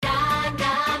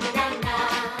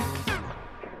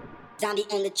Zombie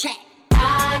on the track.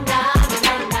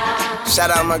 Shout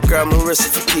out my girl Marissa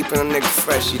for keeping a nigga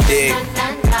fresh, you dig?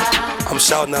 I'm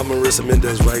shouting out Marissa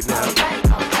Mendez right now.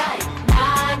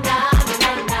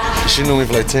 She knew me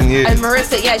for like 10 years. And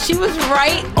Marissa, yeah, she was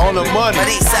right on the money.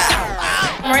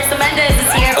 Marissa Mendez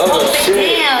is here. Hold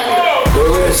it down.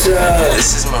 Marissa.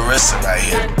 This is Marissa right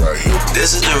here.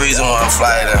 This is the reason why I'm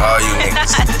flyer than all you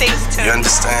niggas. Thanks, too. You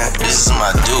understand? This is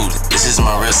my dude. This is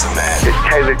Marissa, man. It's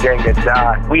Taylor Gang and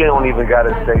Die. We don't even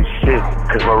gotta say shit,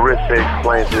 cause Marissa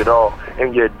explains it all.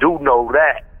 And you do know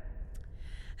that.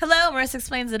 Hello, Marissa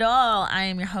Explains It All. I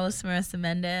am your host, Marissa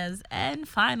Mendez. And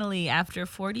finally, after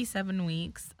 47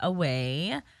 weeks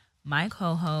away, my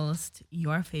co-host,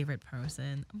 your favorite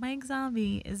person, Mike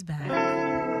Zombie, is back.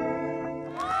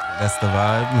 That's the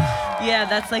vibe. Yeah,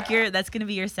 that's gonna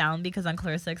be your sound because on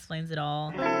Clarissa Explains It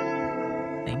All.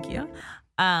 Thank you.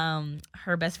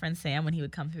 Her best friend Sam, when he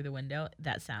would come through the window,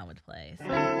 that sound would play. So.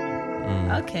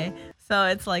 Okay, so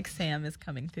it's like Sam is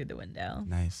coming through the window.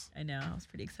 Nice. I know. I was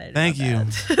pretty excited. Thank about you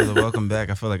that. for the welcome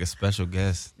back. I feel like a special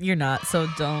guest. You're not, so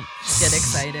don't get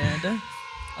excited.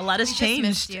 A lot has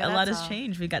changed. you, A lot that's has all.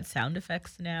 changed. We got sound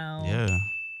effects now.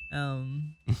 Yeah.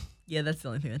 Yeah, that's the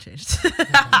only thing that changed.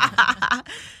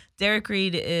 Derek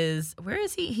Reed is, where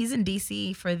is he? He's in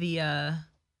DC for the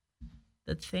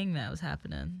thing that was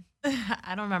happening.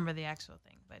 I don't remember the actual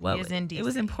thing, but Well, he is in DC. it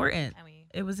was important. And we-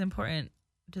 It was important.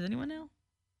 Does anyone know?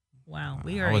 Wow,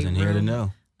 we are I wasn't a here to room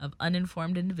know. of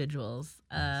uninformed individuals.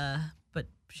 But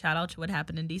shout out to what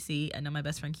happened in DC. I know my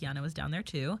best friend Kiana was down there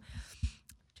too.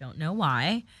 Don't know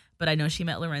why, but I know she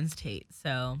met Lorenz Tate,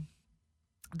 so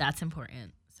that's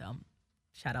important. So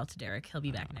shout out to Derek. He'll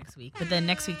be back next week. But then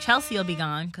next week Chelsea will be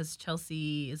gone because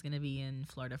Chelsea is going to be in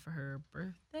Florida for her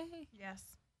birthday.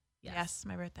 Yes,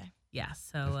 my birthday. Yeah.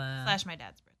 So Slash my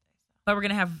dad's birthday. but we're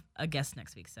gonna have a guest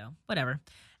next week, so whatever.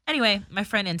 Anyway, my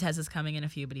friend Intez is coming in a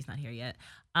few, but he's not here yet.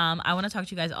 I want to talk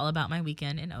to you guys all about my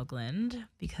weekend in Oakland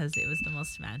because it was the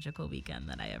most magical weekend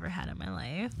that I ever had in my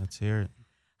life. Let's hear it.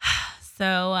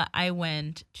 So I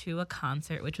went to a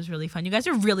concert, which was really fun. You guys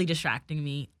are really distracting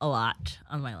me a lot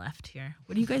on my left here.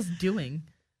 What are you guys doing?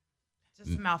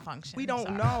 Just malfunction. We don't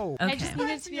Sorry. know. Okay. I just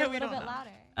needed to be a little bit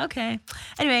louder. Okay.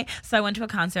 Anyway, so I went to a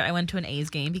concert. I went to an A's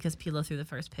game because Pilo threw the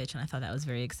first pitch, and I thought that was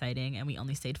very exciting. And we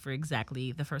only stayed for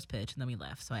exactly the first pitch, and then we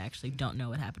left. So I actually don't know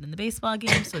what happened in the baseball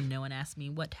game, so no one asked me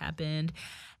what happened.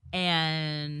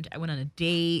 And I went on a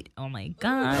date. Oh, my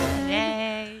God.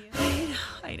 Yay.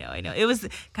 I know. It was,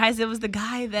 guys, it was the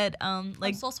guy that,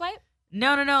 like, Soul Swipe?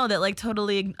 no, that, like,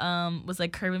 totally was,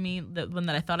 like, curving me, the one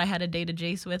that I thought I had a date to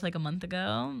Jace with, like, a month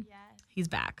ago. Yes. He's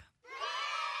back.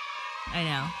 I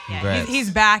know. Yeah, Congrats. he's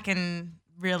back and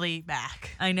really back.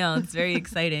 I know. It's very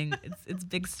exciting. It's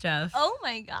big stuff. Oh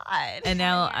my God. And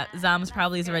now Yeah, Zams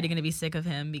probably is that's already good. going to be sick of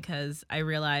him because I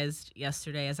realized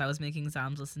yesterday as I was making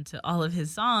Zams listen to all of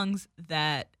his songs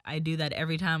that I do that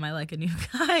every time I like a new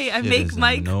guy. I Shit make is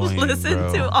Mike annoying, listen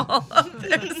bro. to all of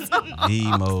their songs.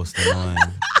 The most annoying.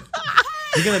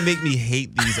 You're gonna make me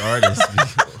hate these artists.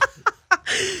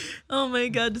 Oh my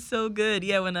God, so good.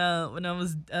 Yeah, when I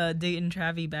was dating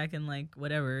Travi back in like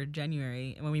whatever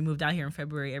January, and when we moved out here in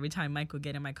February, every time Mike would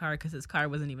get in my car because his car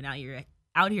wasn't even out here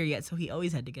yet, so he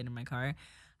always had to get in my car.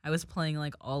 I was playing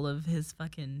like all of his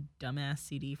fucking dumbass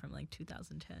CD from like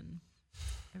 2010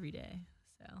 every day.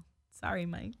 So sorry,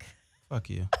 Mike. Fuck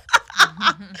you.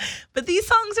 But these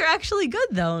songs are actually good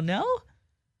though. No.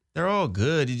 They're all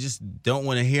good. You just don't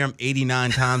want to hear them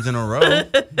 89 times in a row.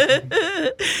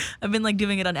 I've been like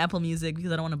doing it on Apple Music because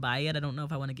I don't want to buy it. I don't know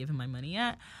if I want to give him my money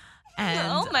yet.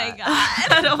 And, Oh my God.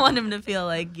 I don't want him to feel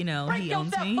like, he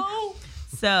owns me.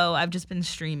 So I've just been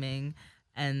streaming.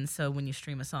 And so when you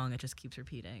stream a song, it just keeps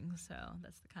repeating. So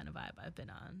that's the kind of vibe I've been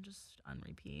on, just on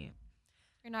repeat.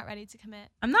 You're not ready to commit.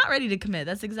 I'm not ready to commit.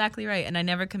 That's exactly right. And I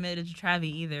never committed to Travi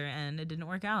either, and it didn't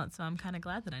work out. So I'm kind of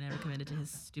glad that I never committed to his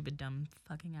stupid, dumb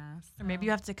fucking ass. Or maybe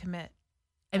you have to commit.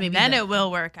 And maybe then that- it will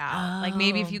work out. Like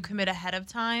maybe if Oh. you commit ahead of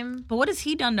time. But what has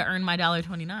he done to earn my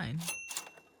 $1.29?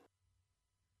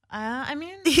 I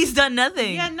mean, He's done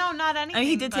nothing. yeah, no, not anything. I mean,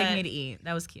 he did take but me to eat.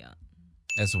 That was cute.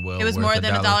 That's well. It was worth more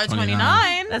than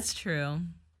 $1.29. That's true.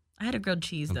 I had a grilled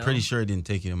cheese I'm though. pretty sure he didn't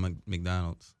take you to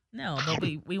McDonald's. No, but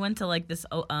we went to like this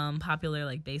popular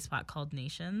like bay spot called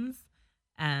Nations,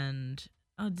 and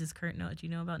does Kurt know? Do you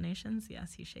know about Nations?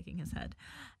 Yes, he's shaking his head,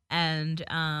 and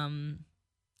I'm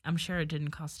sure it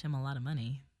didn't cost him a lot of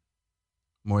money.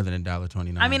 More than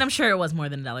 $1.29. I mean, I'm sure it was more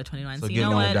than $1.29. So you getting know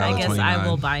on what? I guess I $1.29.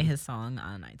 will buy his song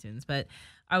on iTunes. But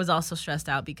I was also stressed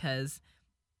out because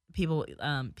people,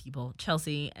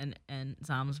 Chelsea and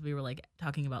Zams, we were like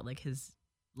talking about like his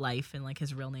life and like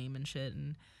his real name and shit.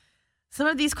 And some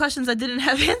of these questions I didn't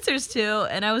have answers to,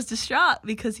 and I was distraught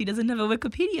because he doesn't have a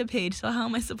Wikipedia page. So how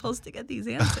am I supposed to get these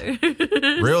answers?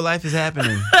 Real life is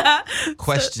happening.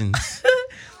 Questions.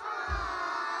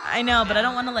 I know, but I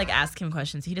don't want to like ask him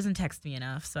questions. He doesn't text me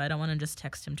enough, so I don't want to just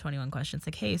text him 21 questions.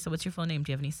 Like, hey, so what's your full name?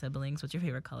 Do you have any siblings? What's your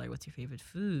favorite color? What's your favorite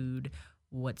food?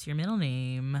 What's your middle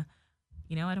name?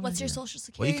 You know, I don't. What's your do that. social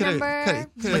security number?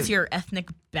 What's your ethnic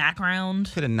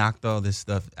background? Could have knocked all this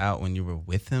stuff out when you were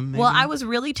with him. Maybe? Well, I was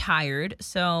really tired,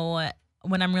 so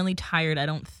when I'm really tired, I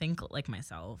don't think like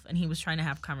myself. And he was trying to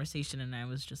have conversation, and I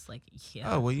was just like,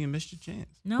 yeah. Oh, well, you missed your chance.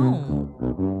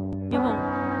 No. Yeah,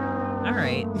 well,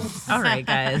 all right,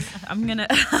 guys. I'm gonna.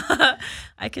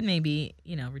 I could maybe,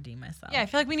 redeem myself. Yeah, I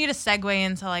feel like we need to segue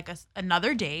into like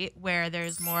another date where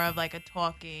there's more of like a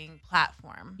talking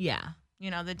platform. Yeah.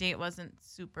 The date wasn't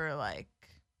super like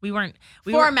we weren't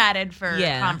formatted for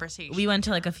conversation. We went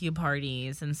to like a few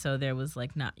parties, and so there was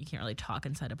like you can't really talk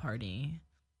inside a party.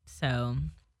 So,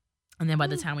 and then by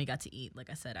the time we got to eat, like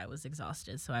I said, I was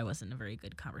exhausted, so I wasn't a very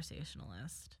good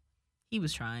conversationalist. He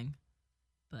was trying,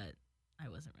 but I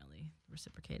wasn't really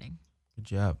reciprocating. Good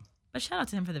job. But shout out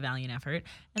to him for the valiant effort.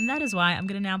 And that is why I'm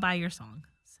going to now buy your song.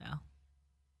 So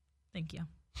thank you.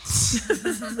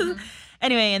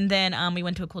 Anyway, and then we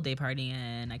went to a cool day party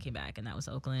and I came back and that was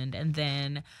Oakland. And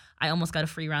then I almost got a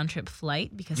free round trip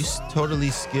flight because You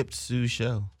totally skipped Sue's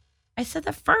show. I said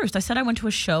that first. I said I went to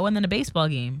a show and then a baseball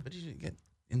game. But you didn't get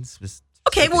in specific.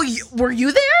 Okay, well, were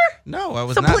you there? No, I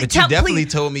was So not. please But you definitely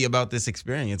please. told me about this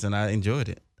experience and I enjoyed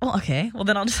it. Well, okay. Well,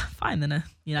 then I'll just fine. Then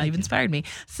you've inspired me.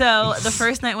 So the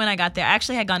first night when I got there, I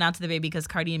actually had gone out to the Bay because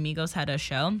Cardi and Migos had a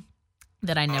show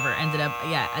that I never ended up.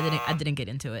 Yeah, I didn't get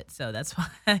into it. So that's why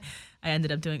I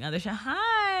ended up doing other show.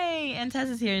 Hi, and Tess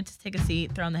is here to take a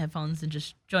seat, throw on the headphones, and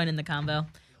just join in the convo,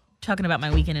 talking about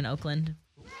my weekend in Oakland.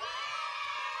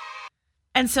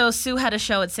 And so Sue had a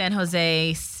show at San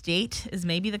Jose State, is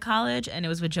maybe the college, and it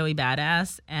was with Joey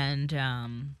Badass, and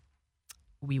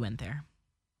we went there,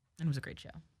 and it was a great show.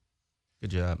 Good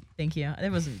job. Thank you.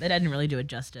 It didn't really do it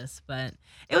justice, but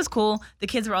it was cool. The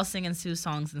kids were all singing Sue's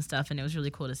songs and stuff, and it was really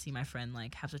cool to see my friend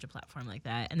like have such a platform like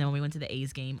that. And then when we went to the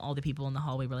A's game, all the people in the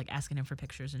hallway were like asking him for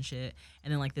pictures and shit.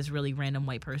 And then like this really random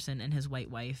white person and his white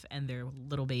wife and their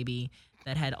little baby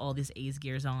that had all these A's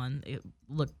gears on.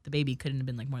 The baby couldn't have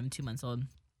been like more than 2 months old.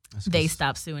 They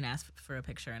stopped Sue and asked for a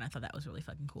picture, and I thought that was really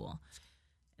fucking cool.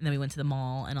 And then we went to the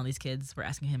mall, and all these kids were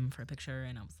asking him for a picture,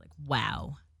 and I was like,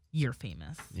 wow. You're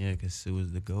famous. Yeah, because Sue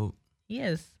is the GOAT. He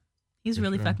is. He's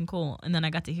really fucking cool. And then I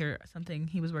got to hear something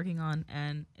he was working on,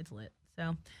 and it's lit.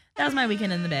 So that was my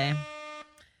weekend in the Bay.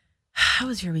 How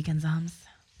was your weekend, Zoms?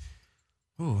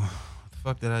 Ooh, what the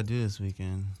fuck did I do this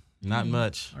weekend? Not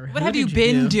much. What have you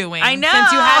been doing? I know.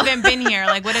 Since you haven't been here.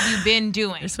 Like, what have you been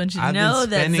doing? I just want you to I've been know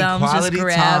that spending Zoms just quality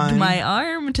grabbed time. my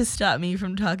arm to stop me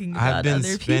from talking about I've been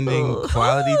other spending people.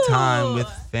 quality time with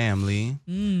family.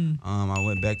 Mm. I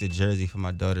went back to Jersey for my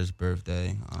daughter's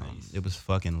birthday. It was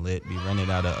fucking lit. We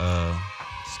rented out a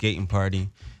skating party.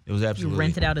 It was You absolutely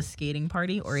rented out a skating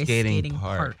party or a skating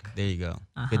park? There you go.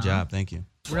 Uh-huh. Good job. Thank you.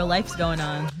 Real life's going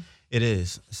on. It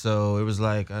is. So it was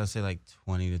like, I'd say like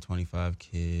 20 to 25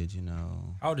 kids,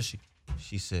 How old is she?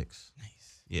 She's 6.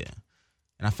 Nice. Yeah.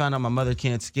 And I found out my mother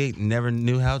can't skate and never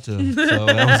knew how to. So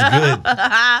that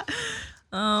was good.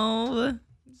 Oh.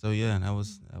 So yeah, that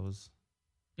was.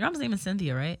 Your mom's name is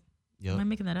Cynthia, right? Yep. Am I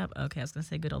making that up? Okay, I was gonna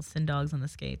say good old Sin Dogs on the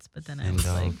skates, but then I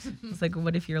Sin was like,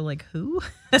 what if you're like who?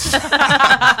 So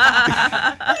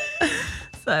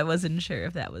I wasn't sure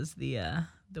if that was the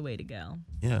way to go.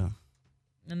 Yeah.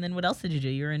 And then what else did you do?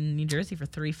 You were in New Jersey for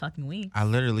 3 fucking weeks. I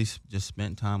literally just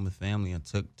spent time with family. I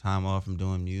took time off from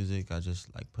doing music. I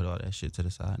just like put all that shit to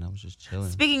the side and I was just chilling.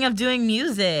 Speaking of doing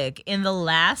music, in the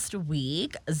last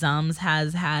week, Zums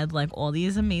has had like all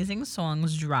these amazing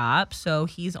songs drop. So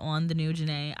he's on the new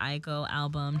Janae Aiko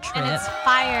album, Trip. And it's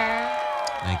fire.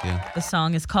 Thank you. The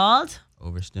song is called,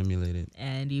 Overstimulated.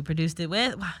 and you produced it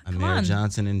with, come Amira on.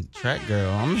 Johnson and Track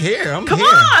Girl. I'm here. Come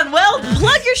on, well,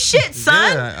 plug your shit,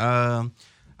 son. Yeah.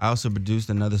 I also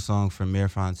produced another song for Mayor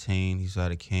Fontaine. He's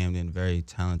out of Camden, very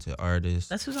talented artist.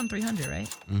 That's who's on 300, right?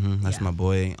 That's yeah. my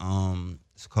boy.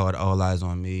 It's called All Eyes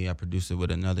on Me. I produced it with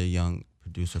another young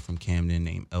producer from Camden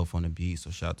named Elf on the Beat.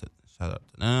 So shout out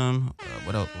to them.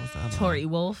 What else? What's the other Tori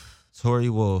one? Wolf. Tori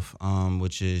Wolf,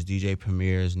 which is DJ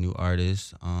Premier's new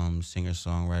artist,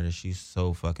 singer-songwriter. She's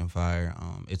so fucking fire.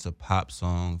 It's a pop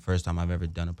song. First time I've ever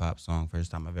done a pop song.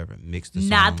 First time I've ever mixed a song.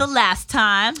 Not the last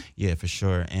time. Yeah, for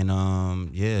sure. And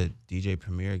DJ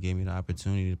Premier gave me the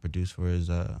opportunity to produce for his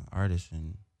artist,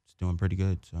 and it's doing pretty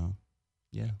good. So,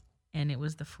 yeah. And it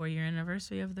was the 4-year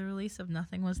anniversary of the release of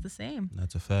Nothing Was the Same.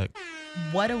 That's a fact.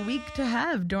 What a week to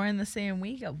have during the same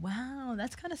week. Wow,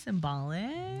 that's kind of symbolic.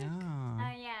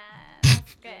 Oh, yeah. That's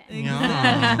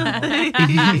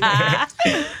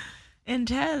good.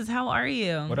 Antez, how are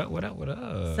you? What up?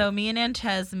 So me and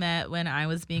Antez met when I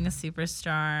was being a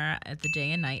superstar at the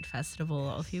Day and Night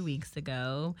Festival a few weeks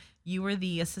ago. You were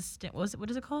the assistant. What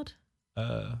is it called?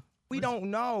 We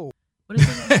don't know. What is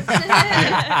it?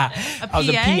 I was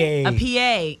a PA. A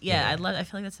PA. Yeah. I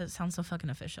feel like that sounds so fucking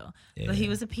official. Yeah. But he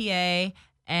was a PA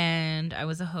and I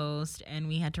was a host, and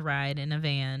we had to ride in a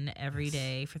van every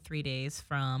day for 3 days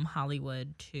from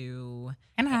Hollywood to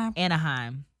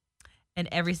Anaheim. And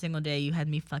every single day you had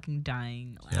me fucking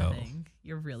dying laughing.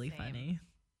 You're really funny.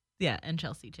 Yeah, and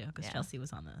Chelsea too, because Chelsea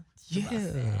was on the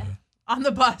bus. On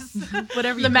the bus.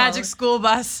 Whatever you The call magic it. school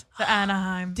bus to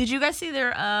Anaheim. Did you guys see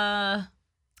they're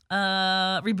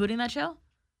rebooting that show?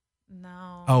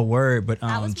 No. Oh, word. But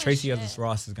That was my Tracy shit. Ellis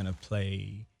Ross is gonna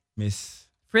play Miss.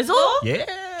 Frizzle?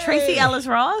 Yeah. Tracy Ellis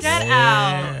Ross? Get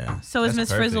Yeah. So is That's Miss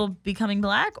perfect. Frizzle becoming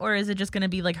black, or is it just going to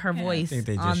be like her I voice think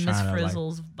they just on Miss tryna, like-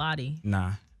 Frizzle's body?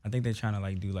 Nah. I think they're trying to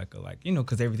like do like a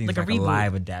because everything's Like like, a a reboot.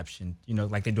 live adaptation.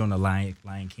 Like they're doing the Lion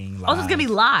King. Live. Also, it's going to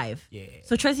be live. Yeah.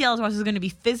 So Tracy Ellis Ross is going to be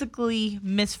physically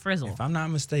Miss Frizzle. If I'm not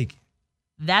mistaken.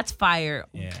 That's fire.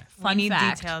 Yeah. Fun we need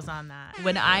fact. details on that.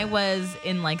 When I was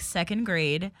in like 2nd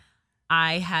grade,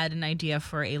 I had an idea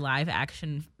for a live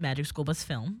action Magic School Bus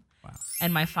film. Wow.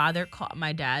 And my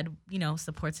dad,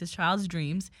 supports his child's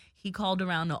dreams. He called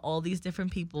around to all these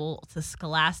different people, to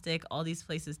Scholastic, all these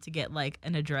places to get like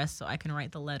an address so I can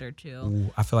write the letter to. Ooh,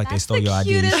 I feel like That's they stole the your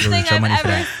idea. You cutest should go get your thing money I've for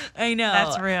ever that. I know.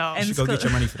 That's real. You should go get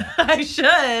your money for that. I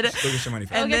should. Go get your money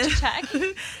for that. Go get your check.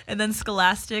 And then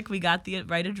Scholastic, we got the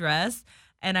right address.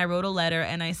 And I wrote a letter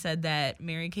and I said that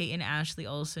Mary-Kate and Ashley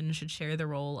Olsen should share the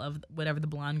role of whatever the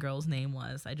blonde girl's name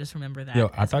was. I just remember that. Yo,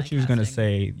 I as thought my you was gonna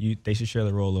casting. say they should share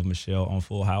the role of Michelle on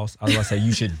Full House. I was about to say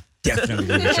you should definitely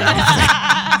go get your money for that.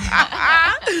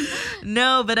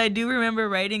 No, but I do remember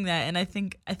writing that, and I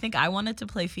think I wanted to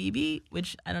play Phoebe,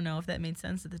 which I don't know if that made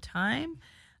sense at the time.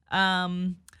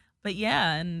 But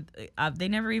yeah, and they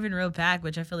never even wrote back,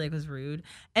 which I feel like was rude.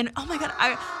 And oh my god,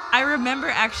 I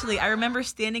remember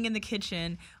standing in the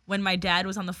kitchen when my dad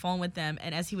was on the phone with them,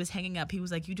 and as he was hanging up, he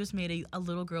was like, "You just made a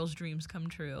little girl's dreams come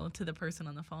true," to the person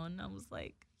on the phone. And I was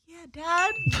like, "Yeah,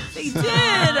 Dad, they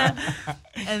did."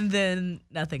 And then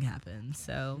nothing happened.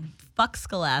 So fuck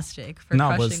Scholastic for No,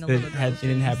 but crushing a little it girl's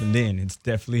didn't dreams. happen then. It's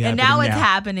definitely And happening now it's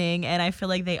happening, and I feel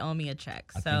like they owe me a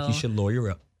check. I So think you should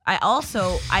lawyer up. I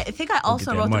think I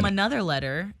also that wrote them money. another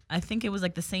letter. I think it was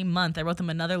like the same month. I wrote them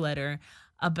another letter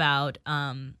about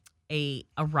a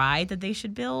ride that they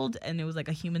should build, and it was like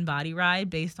a human body ride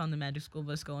based on the Magic School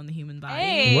Bus Go on the human body.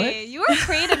 Hey, What? you were a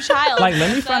creative child. Like,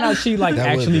 let me find out she like That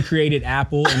actually would- created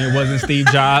Apple and it wasn't Steve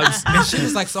Jobs. And she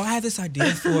was like, so I had this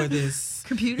idea for this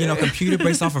computer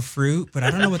based off of fruit, but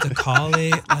I don't know what to call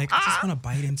it. Like, I just want to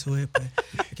bite into it, but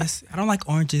I guess I don't like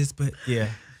oranges, but yeah.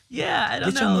 Yeah, I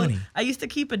don't Get know. your money. I used to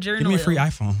keep a journal. Give me a free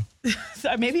iPhone.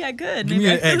 So maybe I could. Give me Maybe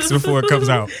an I could. X before it comes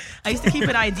out. I used to keep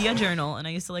an idea journal, and I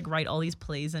used to like write all these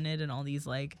plays in it and all these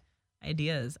like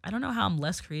ideas. I don't know how I'm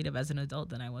less creative as an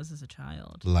adult than I was as a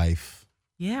child. Life.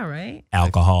 Yeah, right?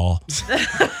 Alcohol.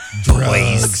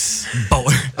 Drugs.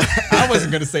 I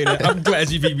wasn't going to say that. I'm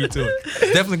glad you beat me to it.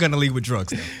 Definitely going to lead with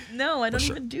drugs, though. No, I don't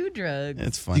even do drugs.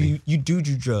 It's funny. You do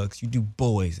drugs. You do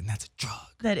boys, and that's a drug.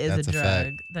 That is That's a a drug.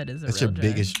 fact. That is a That's real your drug.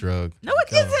 biggest drug. No,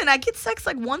 it isn't. I get sex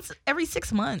like once every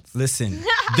 6 months. Listen,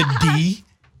 the D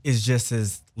is just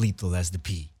as lethal as the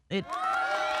P.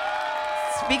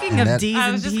 Speaking And of that- D's I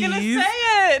and was just gonna D's,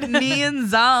 say it. me and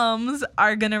Zoms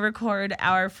are gonna record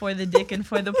our For the Dick and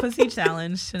For the Pussy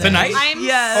challenge tonight. I'm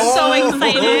Yes. so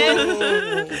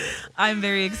excited. I'm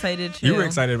very excited too. You were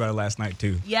excited about it last night,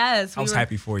 too. Yes, I was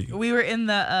happy for you. We were in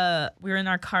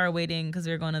our car waiting because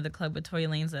we were going to the club with Tory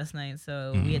Lanez last night,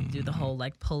 so we had to do the whole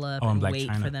like pull up Oh, in and Black wait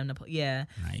China? for them to pull. Yeah.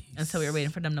 Nice. And so we were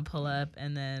waiting for them to pull up,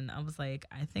 and then I was like,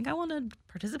 I think I want to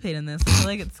participate in this. I feel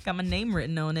like it's got my name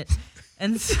written on it.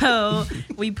 And so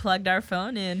we plugged our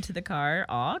phone into the car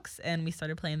aux, and we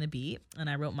started playing the beat, and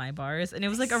I wrote my bars, and it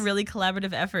was like a really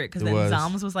collaborative effort because It then was.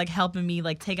 Zoms was like helping me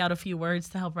like take out a few words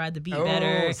to help ride the beat Oh,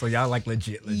 better. so y'all like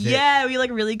legit. Yeah, we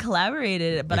like really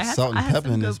collaborated, but Like I had salt and I had pepper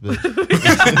some in this good-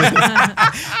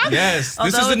 bitch. Yes. This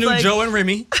Although is the it's new like- Joe and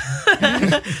Remy.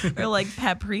 or like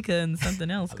paprika and something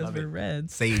else because love we're it.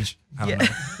 red. Sage. I don't Yeah. know.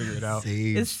 Figure it out.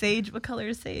 Sage. Is sage? What color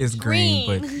is sage? It's green,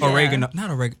 Green. but Yeah. oregano. Not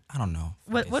oregano. I don't know.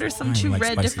 What are some I don't two like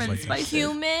red spices different like that. spices?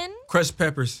 Cumin. Crushed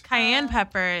peppers. Cayenne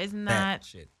pepper, isn't that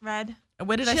shit. red?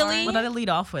 What did Chili. What did I lead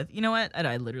off with? You know what?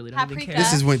 I literally don't even Paprika. care.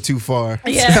 This went too far.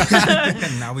 Yeah.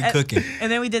 Now we cooking.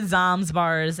 And then we did Zoms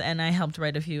bars, and I helped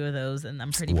write a few of those, and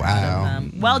I'm pretty proud Wow.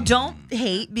 of them. Well, don't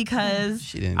hate because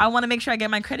She didn't. I want to make sure I get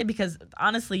my credit because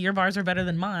honestly, your bars are better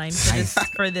than mine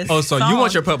for this. Oh, so you song.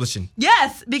 want your publishing?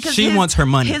 Yes, because She wants her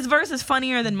money. His verse is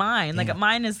funnier than mine. Like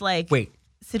mine is like Wait.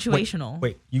 situational.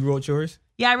 Wait, you wrote yours?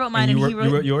 Yeah, I wrote mine, And and you he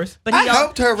wrote yours? But I he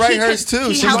helped her write hers too.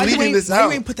 he She's helped- leaving this Why out.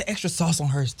 you ain't put the extra sauce on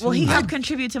hers too? Well, he helped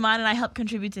contribute to mine, and I helped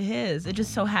contribute to his. It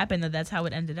just so happened that that's how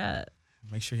it ended up.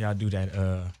 Make sure y'all do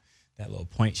that little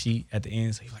point sheet at the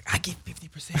end. So you're like, I get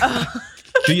 50%.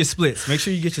 Do your splits. Make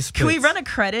sure you get your splits. Can we run a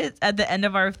credit at the end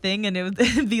of our thing, and it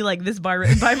would be like this bar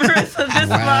written by Marissa, this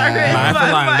Wow. bar written line for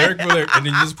by line, Mike. lyric for lyric, and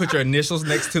then you just put your initials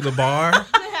next to the bar?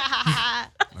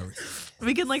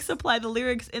 We can like supply the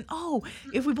lyrics, and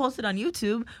if we post it on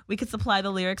YouTube, we could supply the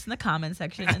lyrics in the comment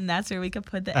section, and that's where we could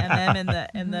put the MM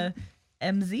and the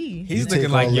MZ. He's Take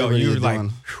looking like, all yo, liberty you were of like,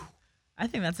 doing. I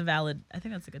think that's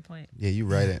a good point. Yeah, you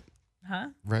write it. Huh?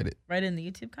 Write it. Write it in the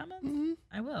YouTube comments? Mm-hmm.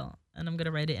 I will. And I'm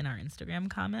gonna write it in our Instagram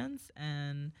comments,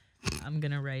 and I'm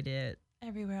gonna write it.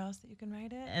 Everywhere else that you can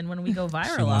write it. And when we go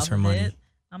viral She wants off her of money. it,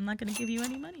 I'm not gonna give you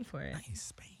any money for it.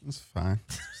 nice, babe. It's fine.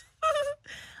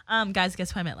 Guys,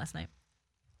 guess who I met last night?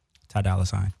 Ty Dolla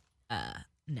 $ign.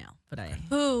 No, but I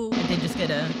Who? did just get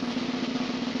an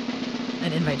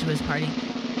invite to his party.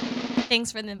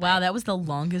 Thanks for the invite. Wow, that was the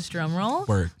longest drum roll.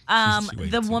 Word. She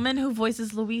waited The too. woman who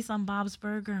voices Luis on Bob's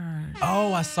Burgers.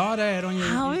 Oh, I saw that on your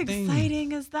How your thing.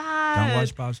 exciting is that? Don't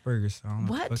watch Bob's Burgers. So I don't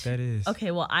know What? what that is.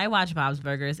 Okay, well, I watch Bob's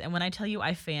Burgers, and when I tell you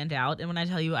I fanned out, and when I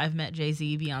tell you I've met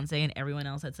Jay-Z, Beyonce, and everyone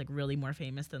else that's like really more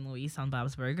famous than Luis on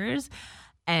Bob's Burgers,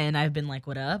 and I've been like,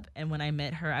 what up? And when I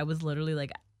met her, I was literally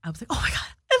like, oh my God,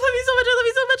 I love you so much. I love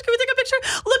you so much. Can we take a picture?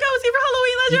 Look, I was here for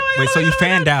Halloween last year. Oh my God, Wait, oh so my you God, oh my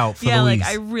fanned God. out for Yeah, Louise? like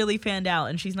I really fanned out,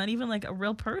 and she's not even like a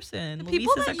real person. Luis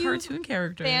people is a that you cartoon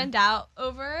character. fanned out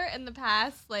over in the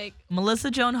past, like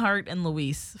Melissa Joan Hart and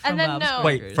Luis from And then Bob's no.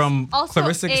 Burgers. Wait, from also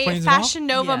Clarissa a Explains It All? Fashion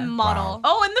Nova Yeah. model.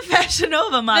 Oh, and the Fashion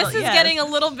Nova model. This is yes. getting a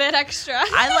little bit extra.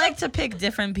 I like to pick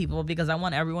different people because I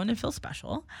want everyone to feel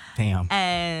special. Damn.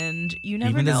 And you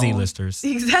never Even know. the Z-listers.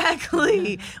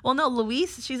 Exactly. Well, no,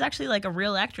 Luis, she's actually like a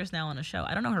real actress now on a show.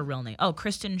 I don't know her real name. Oh,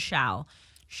 Kristen Shaw.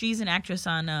 She's an actress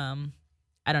on,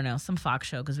 I don't know, some Fox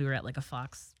show because we were at like a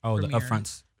Fox Oh, the premiere.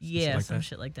 upfronts. Yeah, like some that?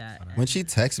 shit like that. When she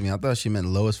texted me, I thought she meant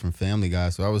Lois from Family Guy,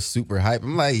 so I was super hyped.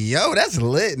 I'm like, yo, that's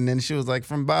lit. And then she was like,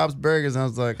 from Bob's Burgers. And I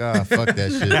was like, ah, fuck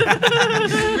that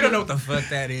shit. We don't know what the fuck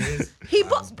that is. He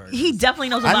Bob's Burgers. he definitely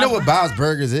knows what I know Bob's what Bob's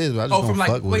Burgers is, but I just Oh, don't from like,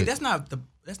 fuck with wait, it. that's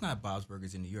not Bob's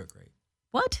Burgers in New York, right?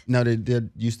 What? No, there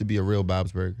used to be a real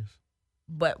Bob's Burgers.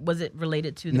 But was it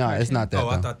related to the No, cartoon? it's not that. Oh,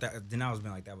 I though. thought that. Then I was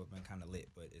being like, that would have been kind of lit,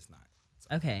 but it's not.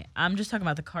 Okay, I'm just talking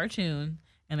about the cartoon,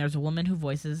 and there's a woman who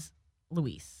voices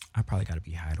Luis. I probably got to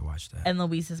be high to watch that. And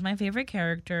Luis is my favorite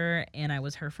character, and I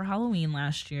was her for Halloween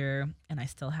last year, and I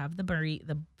still have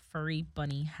the furry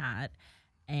bunny hat,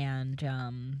 and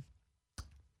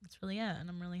that's really it, and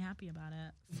I'm really happy about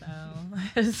it. So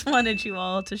I just wanted you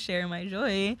all to share my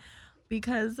joy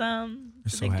because We're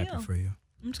it's a so big happy deal. for you.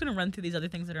 I'm just gonna run through these other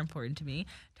things that are important to me.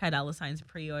 Ty Dolla $ign's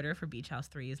pre-order for Beach House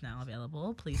 3 is now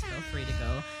available. Please feel free to go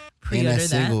And pre-order that that.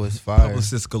 single is fire.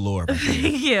 Publicist galore.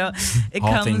 Yeah,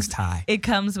 All things Ty. It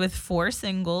comes with 4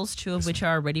 singles, 2 of which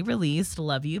are already released.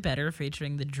 "Love You Better"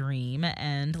 featuring The Dream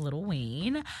and Lil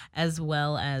Wayne, as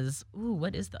well as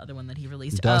what is the other one that he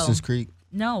released? Dawson's Creek.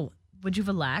 No. Would You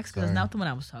Relax? Because that's Sorry. not the one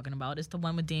I was talking about. It's the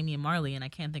one with Damian Marley, and I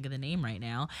can't think of the name right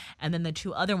now. And then the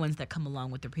 2 other ones that come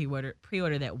along with the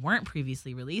pre-order that weren't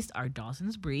previously released are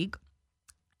Dawson's Break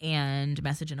and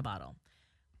Message in a Bottle.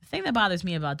 The thing that bothers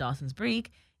me about Dawson's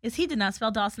Break is he did not spell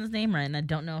Dawson's name right, and I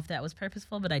don't know if that was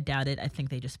purposeful, but I doubt it. I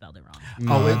think they just spelled it wrong.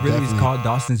 Oh, it really is definitely. called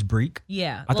Dawson's Break?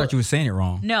 Yeah. I thought you were saying it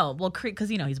wrong. No, well, Creek, because,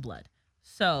 he's blood.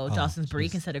 So Dawson's Break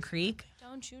jeez. instead of Creek.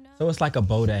 Don't you know? So it's like a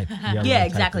Bodak. Yeah,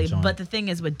 exactly. But the thing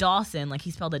is with Dawson, like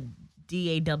he spelled it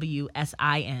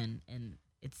DAWSIN, and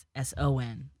it's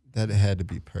SON. That had to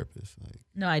be purpose. Like,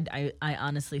 No, I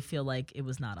honestly feel like it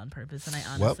was not on purpose, and I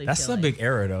honestly That's feel a like big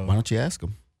error, though. why don't you ask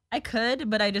him? I could,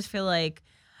 but I just feel like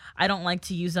I don't like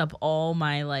to use up all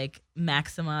my like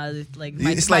maxima like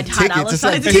my, It's my like Ty Dolla tickets. It's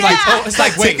like $igns. tickets. Yeah. It's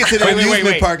like, wait, ticket to the wait, wait, amusement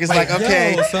wait, park. It's wait. like,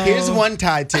 okay, Yo, so- here's one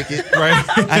Thai ticket. Right.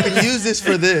 I can use this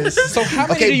for this. So how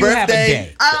many okay, do you have a birthday.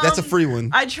 day? That's a free one.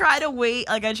 I try to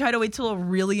wait till a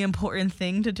really important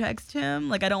thing to text him.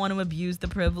 Like I don't want to abuse the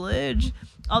privilege.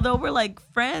 Although we're like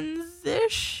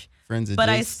friends-ish. Friends of But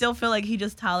I Jace. still feel like he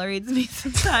just tolerates me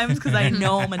sometimes because I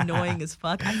know I'm annoying as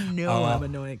fuck. I know I'm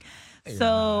annoying.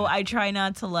 So I try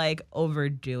not to like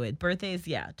overdo it. Birthdays,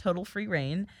 yeah, total free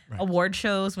reign. Award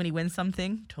shows when he wins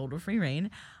something, total free reign.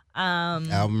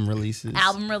 Album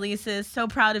releases. So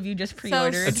proud of you. Just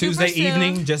pre-ordered. A Tuesday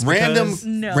evening, just random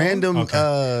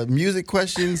because? music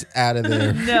questions out of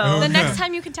there. No. The next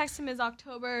time you can text him is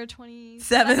October 27th.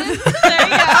 7th. There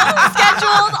you go.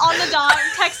 Scheduled on the dot.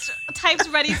 Text typed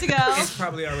ready to go. It's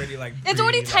probably already like. It's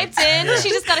already typed in. She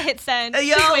just gotta hit send. Yo,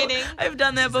 She's waiting. I've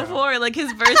done that before. Like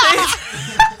his birthday.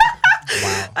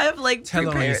 Wow. I've like Tell it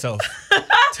on prepared. yourself.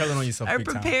 Tell it on yourself. I big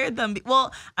time. prepared them.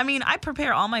 Well, I mean, I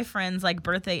prepare all my friends like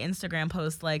birthday Instagram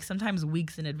posts like sometimes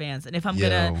weeks in advance. And if I'm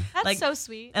gonna That's like so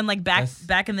sweet. and like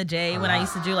back in the day when I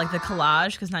used to do like the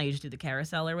collage, because now you just do the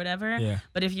carousel or whatever. Yeah.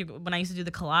 But when I used to do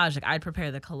the collage, like I'd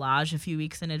prepare the collage a few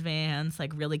weeks in advance,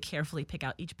 like really carefully pick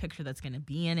out each picture that's gonna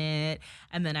be in it,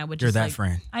 and then I would just. You're that like,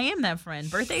 friend. I am that friend.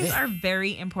 Birthdays are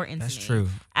very important That's to me. true.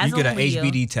 As You get a an Leo,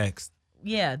 HBD text.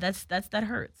 Yeah, that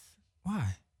hurts.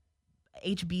 Why?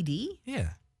 HBD? Yeah.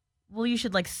 Well, you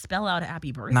should like spell out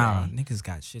happy birthday. Nah, niggas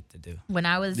got shit to do. When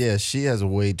I was Yeah, she has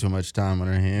way too much time on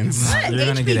her hands. What? You're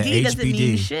gonna get an HBD doesn't mean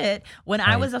HBD. shit. When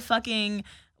I Right. was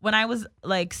when I was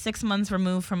like 6 months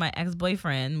removed from my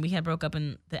ex-boyfriend, we had broke up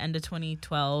in the end of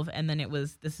 2012, and then it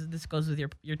was this goes with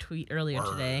your tweet earlier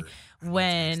today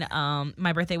when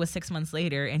my birthday was 6 months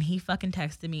later, and he fucking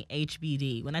texted me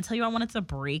HBD. When I tell you I wanted to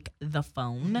break the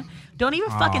phone, don't even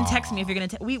fucking text me if you're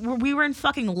gonna. We were in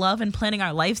fucking love and planning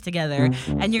our lives together,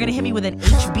 and you're gonna hit me with an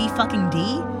HB fucking D.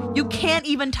 You can't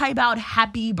even type out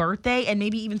happy birthday and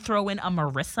maybe even throw in a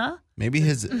Marissa. Maybe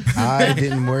his eye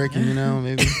didn't work, and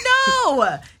maybe. No,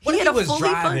 What if had he a was fully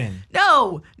driving?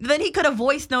 No, then he could have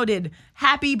voice noted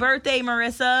 "Happy birthday,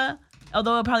 Marissa."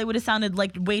 Although it probably would have sounded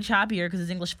like way choppier because his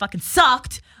English fucking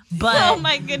sucked. But Oh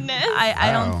my goodness. I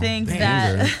Wow. don't think Danger.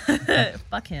 that.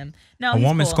 Fuck him. No, A he's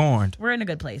woman cool. scorned. We're in a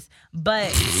good place,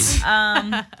 but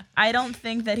I don't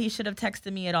think that he should have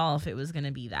texted me at all if it was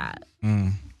gonna be that.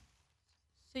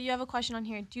 So you have a question on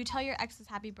here. Do you tell your exes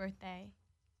happy birthday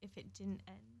if it didn't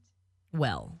end?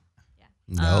 Well,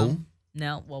 No.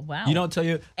 no. Well, wow. You don't tell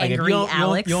your like if Angry you don't,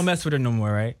 Alex. you don't mess with her no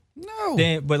more, right? No.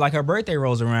 Then, but like her birthday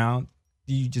rolls around,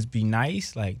 do you just be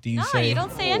nice? Like, do you No, say? you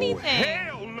don't say anything.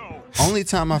 Only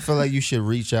time I feel like you should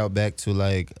reach out back to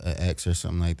like an ex or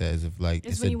something like that is if like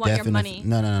Is it's when a you want your definite. money.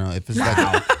 No. If it's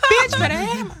like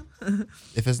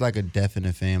if it's like a death in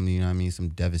the family, you know what I mean? Some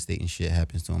devastating shit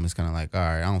happens to them. It's kind of like, all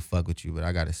right, I don't fuck with you, but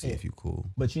I gotta see if you cool.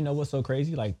 But you know what's so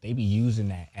crazy? Like they be using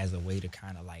that as a way to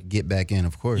kind of like, Get back in,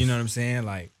 of course. you know what I'm saying?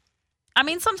 Like, I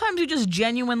mean, sometimes you just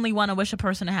genuinely want to wish a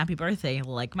person a happy birthday.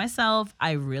 Like myself,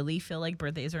 I really feel like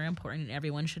birthdays are important and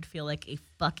everyone should feel like a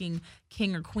fucking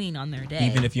king or queen on their day.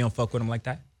 even if you don't fuck with them like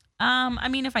that. I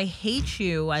mean, if I hate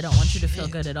you, I don't want you to feel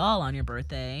good at all on your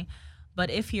birthday. But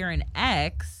if you're an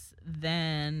ex,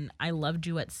 then I loved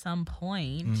you at some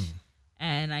point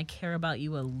and I care about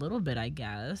you a little bit, I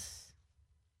guess.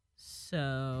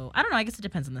 So, I don't know. I guess it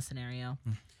depends on the scenario.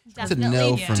 That's a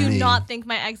Definitely no from do me. not think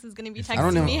my ex is going to be I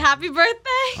don't texting know. me happy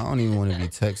birthday. I don't even want to be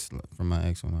texted from my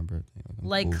ex on my birthday. I'm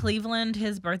Like cool. Cleveland,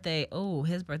 his birthday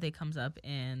comes up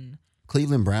in.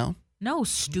 Cleveland Brown. No,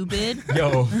 stupid.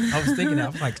 Yo, I was thinking that. I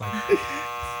was like,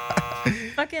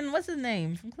 Fucking, what's his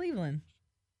name from Cleveland?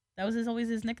 That was always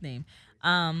his nickname.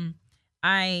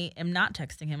 I am not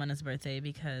texting him on his birthday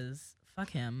because fuck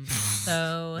him.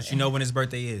 So but you know when his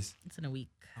birthday is. it's in a week.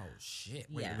 Oh shit!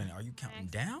 Wait Yeah. a minute. Are you counting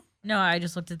down? No, I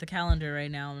just looked at the calendar right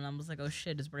now and I was like, oh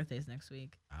shit, his birthday's next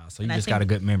week. So you And I just got a think-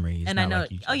 good memory. It's and I not know,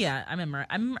 like you oh just- yeah, I remember.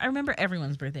 I remember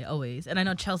everyone's birthday always, and I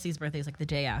know Chelsea's birthday is like the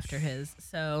day after his.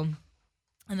 So,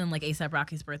 and then like ASAP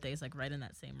Rocky's birthday is like right in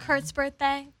that same. realm. Kurt's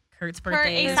birthday. Kurt's Kurt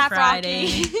birthday is ASAP Friday.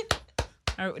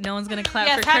 Rocky. No one's gonna clap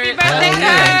Yes, for happy Kurt. birthday, Oh, Kurt.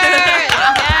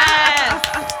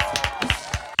 Yes.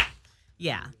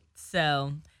 Yeah.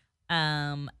 So,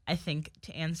 I think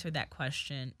to answer that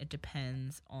question, it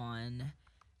depends on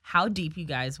how deep you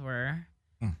guys were,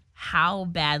 how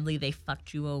badly they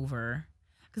fucked you over.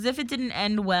 Because if it didn't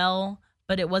end well,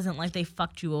 but it wasn't like they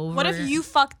fucked you over. What if you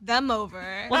fucked them over?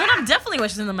 Well, then I'm definitely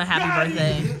wishing them a happy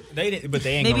birthday. They didn't, but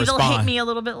they ain't Maybe gonna they'll respond. hate me a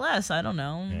little bit less. I don't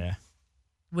know. Yeah,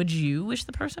 Would you wish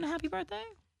the person a happy birthday?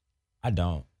 I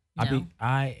don't. No.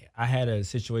 I had a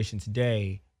situation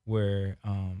today where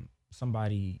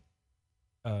somebody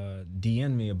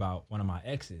DM'd me about one of my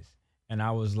exes, and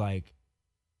I was like,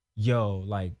 "Yo,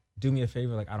 like, do me a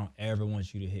favor. Like, I don't ever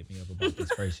want you to hit me up about this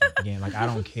person again. Like, I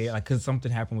don't care. Like, cause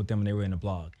something happened with them and they were in the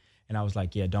blog." And I was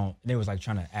like, "Yeah, don't." And they was like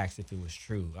trying to ask if it was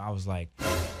true. I was like,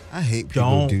 I hate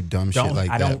people who do dumb shit like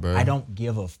that, bro. I don't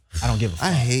give a fuck.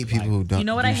 I hate people who don't. You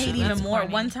know what do I shit hate like even that. more?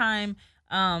 One time,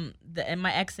 and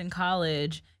my ex in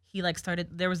college, he like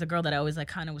started. There was a girl that I always like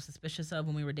kind of was suspicious of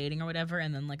when we were dating or whatever.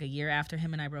 And then like a year after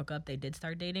him and I broke up, they did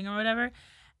start dating or whatever.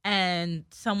 And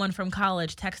someone from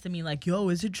college texted me like, "Yo,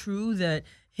 is it true that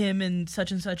him and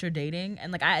such are dating,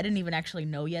 and like I didn't even actually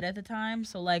know yet at the time.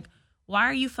 So like, why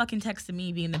are you fucking texting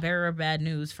me being the bearer of bad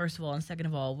news, first of all, and second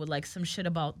of all, with like some shit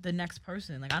about the next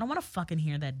person? Like I don't want to fucking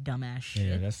hear that dumbass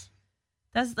shit. Yeah,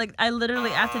 that's like I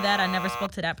literally after that I never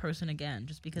spoke to that person again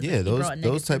just because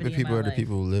those type of people are the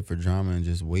people who live for drama and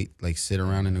just wait, like sit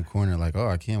around in the corner like, oh,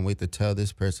 I can't wait to tell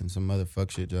this person some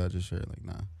motherfuck shit y'all just heard. Like,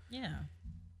 nah. Yeah.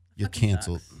 You're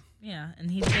canceled. Sucks. Yeah,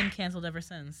 and he's been canceled ever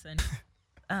since. And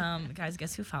guys,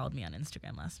 guess who followed me on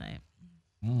Instagram last night?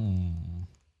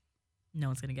 No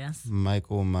one's gonna guess.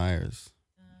 Michael Myers.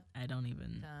 I don't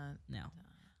even know.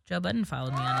 Joe Budden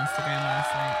followed me on Instagram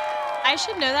last night. I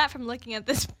should know that from looking at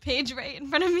this page right in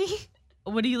front of me.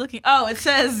 What are you looking? Oh, it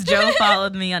says Joe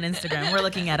followed me on Instagram. We're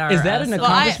looking at our. Is that an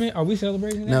accomplishment? Are we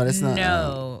celebrating that? No, that's not.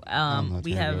 No,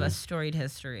 we have a storied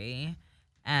history,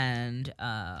 and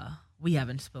we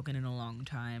haven't spoken in a long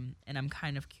time, and I'm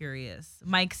kind of curious.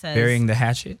 Mike says burying the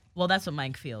hatchet. Well, that's what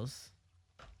Mike feels.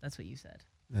 That's what you said.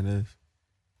 It is.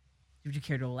 Would you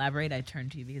care to elaborate? I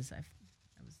turned to you because I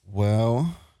was.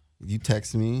 Well, you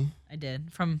text me. I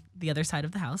did from the other side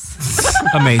of the house.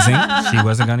 Amazing. She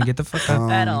wasn't gonna get the fuck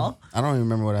up at all. I don't even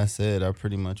remember what I said. I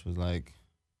pretty much was like,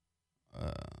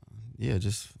 yeah,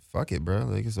 just fuck it, bro.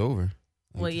 Like it's over.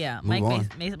 Like, well, yeah.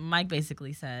 Mike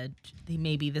basically said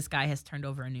maybe this guy has turned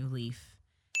over a new leaf,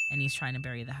 and he's trying to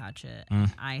bury the hatchet.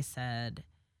 And I said,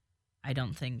 I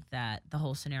don't think that the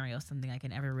whole scenario is something I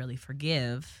can ever really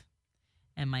forgive.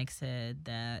 And Mike said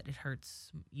that it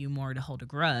hurts you more to hold a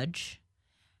grudge.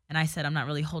 And I said, I'm not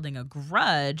really holding a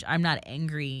grudge. I'm not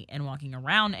angry and walking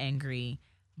around angry,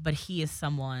 but he is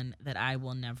someone that I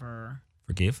will never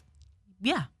forgive.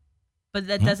 Yeah. But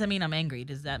that doesn't mean I'm angry.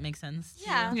 Does that make sense?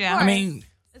 Yeah. Yeah. I mean,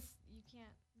 you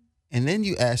can't. And then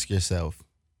you ask yourself,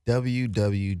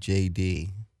 WWJD.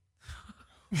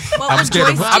 I'm scared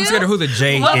of who the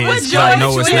J What would is. Joe I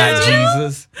know it's do? not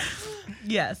Jesus.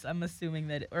 Yes, I'm assuming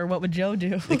that. Or what would Joe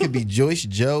do? It could be Joyce,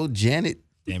 Joe, Janet,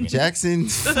 Jackson.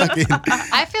 Fucking.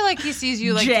 I feel like he sees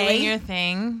you like Jay. doing your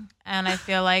thing, and I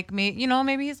feel like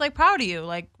maybe he's like proud of you,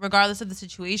 like regardless of the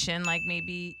situation, like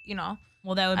maybe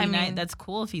Well, that would be I nice. mean- That's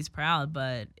cool if he's proud,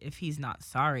 but if he's not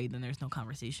sorry, then there's no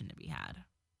conversation to be had.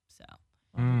 So,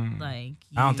 like,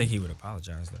 I don't think he would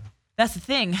apologize though. that's the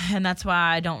thing, and that's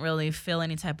why I don't really feel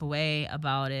any type of way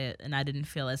about it, and I didn't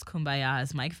feel as kumbaya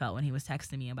as Mike felt when he was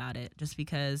texting me about it, just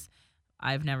because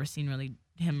I've never seen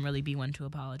him really be one to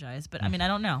apologize. But I mean, I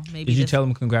don't know. Maybe Did you tell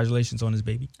him congratulations on his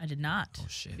baby? I did not. Oh,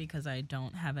 shit. Because I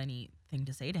don't have anything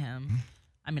to say to him.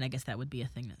 I mean, I guess that would be a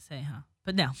thing to say, huh?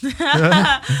 But no.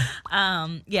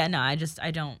 Yeah, no, I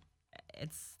don't.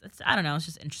 It's I don't know. It's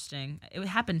just interesting. It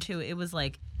happened too. It was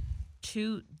like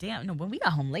when we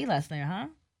got home late last night, huh?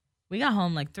 We got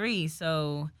home like 3,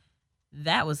 so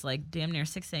that was like damn near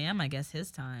 6 a.m. I guess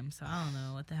his time. So I don't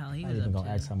know what the hell he was up to.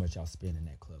 Ask how much y'all spent in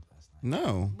that club last night.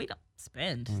 No. We don't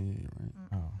spend. Oh, yeah, you're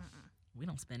right. We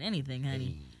don't spend anything,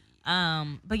 honey.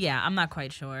 But yeah, I'm not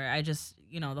quite sure. I just,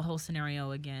 the whole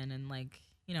scenario again, and like,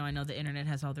 I know the internet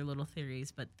has all their little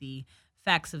theories, but the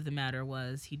facts of the matter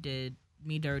was he did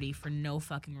me dirty for no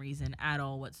fucking reason at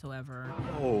all whatsoever.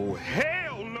 Oh,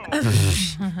 hell no.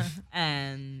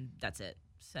 And that's it.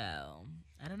 So,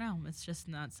 I don't know. It's just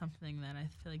not something that I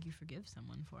feel like you forgive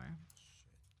someone for.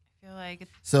 I feel like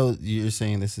So you're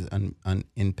saying this is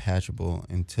impatchable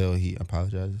until he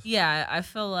apologizes? Yeah, I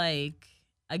feel like,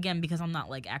 again, because I'm not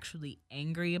like actually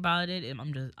angry about it.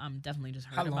 I'm definitely just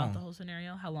hurt about the whole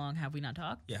scenario. How long have we not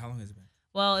talked? Yeah, how long has it been?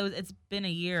 Well, it's been a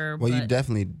year. Well, but, you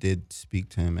definitely did speak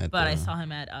to him at. But I saw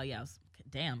him at. Oh yeah.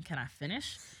 Damn. Can I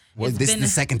finish? Well, this is the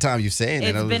second time you've saying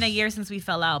it. It's been a year since we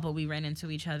fell out, but we ran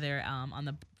into each other on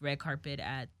the red carpet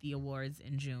at the awards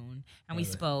in June, and we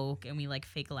spoke and we like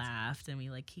fake laughed and we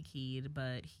like kikied.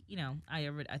 But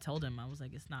I told him, I was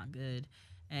like, it's not good,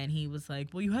 and he was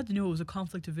like, well, you had to know it was a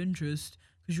conflict of interest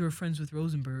because you were friends with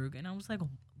Rosenberg, and I was like,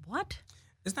 what?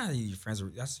 It's not your friends.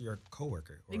 That's your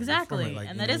coworker. Or Exactly, your former,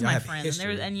 and that is my friend.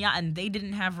 History. And they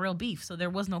didn't have real beef, so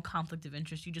there was no conflict of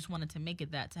interest. You just wanted to make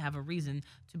it that to have a reason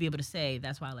to be able to say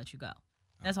that's why I let you go.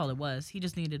 That's all it was. He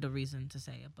just needed a reason to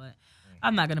say it. But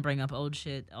I'm not gonna bring up old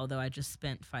shit. Although I just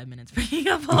spent 5 minutes bringing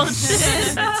up old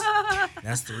shit.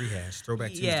 That's the rehash.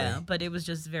 Throwback Tuesday. Yeah, but it was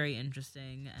just very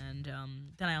interesting. And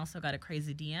then I also got a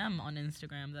crazy DM on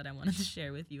Instagram that I wanted to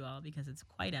share with you all because it's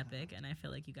quite epic, and I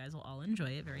feel like you guys will all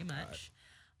enjoy it very much.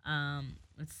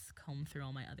 Let's comb through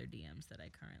all my other DMs that I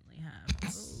currently have.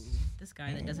 Oh, this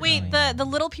guy that doesn't. Wait, the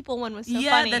little people one was so funny.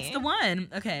 Yeah, that's the one.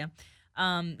 Okay.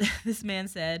 This man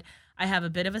said, I have a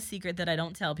bit of a secret that I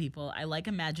don't tell people. I like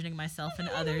imagining myself and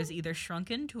others either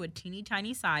shrunken to a teeny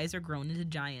tiny size or grown into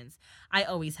giants. I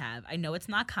always have. I know it's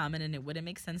not common and it wouldn't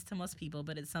make sense to most people,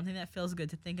 but it's something that feels good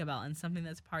to think about and something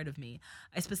that's part of me.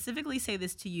 I specifically say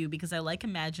this to you because I like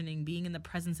imagining being in the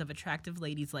presence of attractive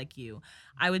ladies like you.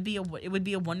 It would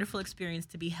be a wonderful experience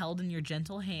to be held in your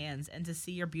gentle hands and to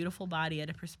see your beautiful body at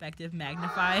a perspective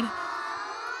magnified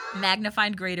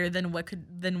greater than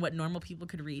what normal people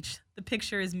could reach. The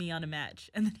picture is me on a match.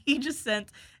 And then he just sent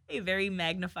a very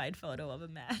magnified photo of a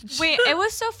match. Wait, it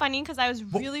was so funny because I was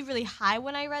really, really high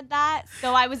when I read that.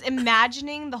 So I was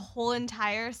imagining the whole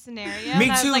entire scenario. Me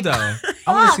and I was too, like, though.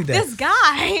 I want to see that. This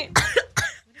guy.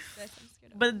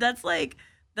 But that's like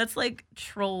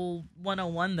troll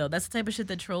 101 though. That's the type of shit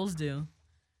that trolls do.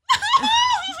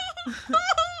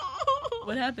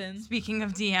 What happened? Speaking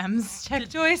of DMs, check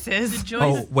Joyce's.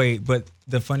 Oh, wait, but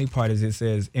the funny part is it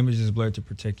says images blurred to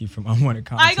protect you from unwanted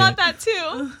content. I got that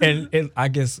too. And I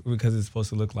guess because it's supposed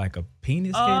to look like a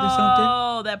penis head or something.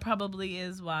 Oh, that probably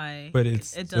is why. But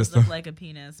it does look like a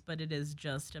penis, but it is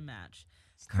just a match.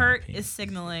 Kurt is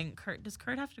signaling. Does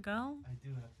Kurt have to go? I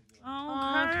do have to go.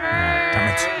 Oh, Kurt.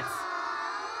 Damn it.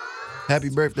 Happy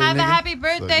birthday, Have nigga. a happy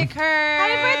birthday, Kurt.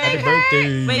 Happy birthday, Happy Kurt.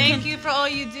 birthday. Wait, Thank you for all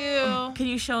you do. Can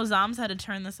you show Zoms how to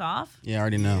turn this off? Yeah, I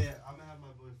already know.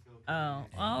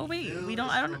 Oh wait,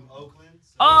 I don't know.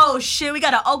 Oh shit, we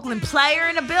got an Oakland player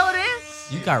in the building.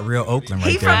 You got real Oakland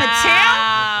right He there. from the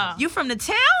town? You from the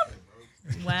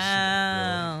town?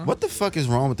 Wow. What the fuck is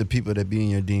wrong with the people that be in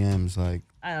your DMs? Like,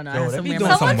 I don't know. Yo, I have they some be weird doing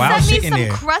mouth- some Someone wild sent shit me in some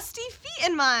there. crusty feet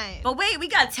in mine. But wait, we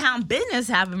got town business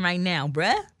happening right now,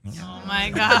 bruh. Oh my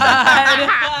God.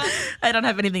 I don't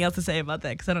have anything else to say about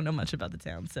that because I don't know much about the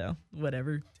town, so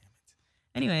whatever.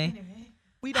 Anyway.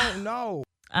 We don't know.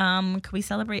 Can we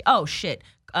celebrate? Oh shit.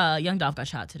 Young Dolph got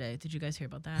shot today. Did you guys hear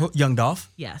about that? Young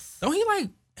Dolph? Yes. Don't he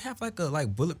have a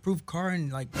bulletproof car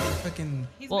and fucking...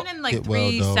 He's been in Get well,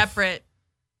 3 Dolph. separate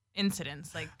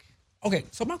incidents. Okay,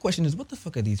 so my question is, what the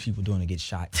fuck are these people doing to get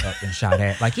shot up and shot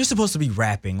at? Like, you're supposed to be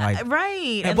rapping. Like,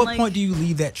 Right. at and, what point do you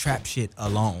leave that trap shit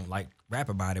alone? Like, rap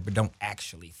about it, but don't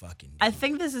actually fucking do I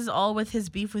think this is all with his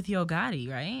beef with Yo Gotti,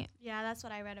 right? Yeah, that's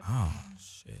what I read about. Oh,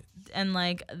 shit. And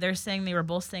they're saying they were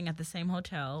both staying at the same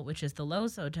hotel, which is the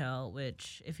Lowe's Hotel,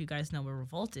 which if you guys know where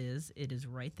Revolt is, it is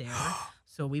right there.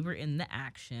 So we were in the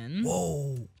action.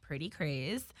 Whoa. Pretty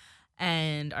crazed.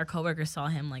 And our coworker saw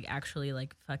him actually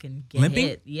fucking get Limping?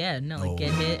 hit. Yeah, no,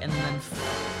 get hit and then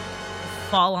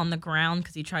fall on the ground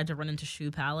because he tried to run into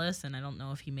Shoe Palace, and I don't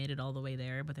know if he made it all the way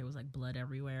there, but there was blood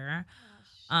everywhere.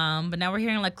 But now we're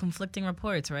hearing conflicting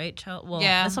reports, right? Well,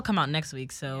 Yeah. this will come out next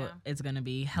week, so it's gonna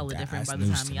be hella different by the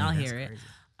news time to me. y'all That's hear it. crazy.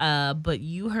 But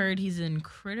you heard he's in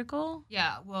critical.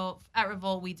 Yeah, well, at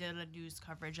Revolt, we did a news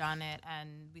coverage on it,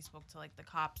 and we spoke to the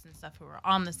cops and stuff who were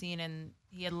on the scene, and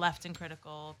he had left in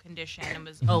critical condition and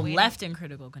was waiting. Left in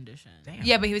critical condition. Damn.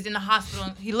 Yeah, but he was in the hospital.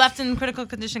 He left in critical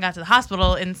condition, got to the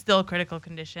hospital in still critical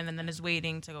condition, and then is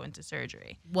waiting to go into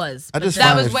surgery. I But just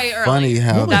that find was it way funny earlier.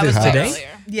 how What the was this cops- today? Earlier.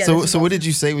 yeah, So what did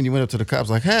you say when you went up to the cops?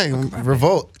 Like, hey,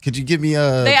 Revolt, could you give me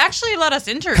They actually let us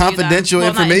interview confidential them.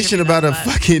 Well, not information interview about them, a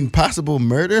but- fucking possible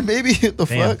murder? Maybe what the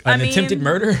Damn. fuck? An attempted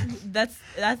murder? That's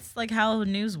how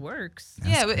news works.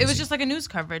 Yeah, it was crazy. just a news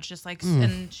coverage,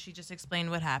 and she just explained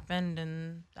what happened, and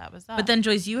that was that. But then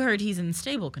Joyce, you heard he's in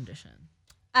stable condition.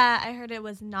 I heard it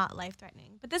was not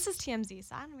life-threatening. But this is TMZ,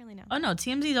 so I don't really know. Oh no,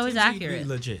 TMZ is always accurate.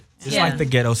 Legit. Just Yeah. like the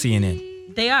ghetto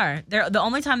CNN. They are. They're the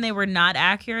only time they were not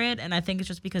accurate, and I think it's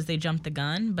just because they jumped the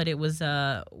gun. But it was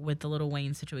with the Lil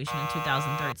Wayne situation in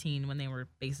 2013 when they were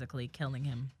basically killing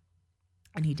him,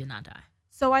 and he did not die.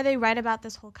 So are they right about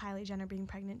this whole Kylie Jenner being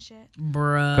pregnant shit?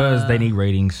 Bruh. Because they need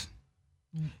ratings.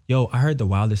 Yo, I heard the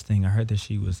wildest thing. I heard that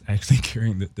she was actually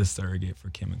carrying the surrogate for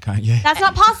Kim and Kanye. That's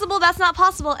not possible. That's not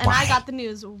possible. And Why? I got the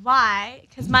news. Why?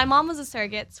 Because my mom was a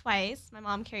surrogate twice. My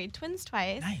mom carried twins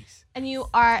twice. Nice. And you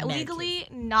are Imagine. legally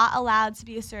not allowed to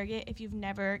be a surrogate if you've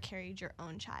never carried your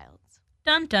own child.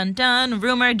 Dun dun dun.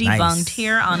 Rumor debunked Nice.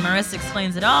 here on Marissa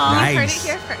Explains It All. Nice. You heard it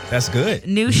here first. That's good.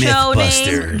 New show named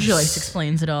Mythbusters. Joyce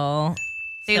Explains It All.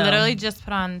 they So- literally just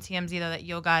put on TMZ though that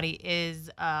Yo Gotti is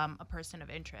a person of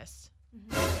interest.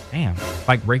 Damn.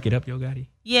 Like, break it up, Yo Gotti.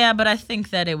 Yeah, but I think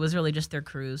that it was really just their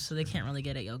cruise, so they can't really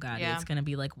get at Yo Gotti. Yeah. It's gonna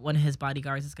be one of his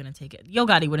bodyguards is gonna take it. Yo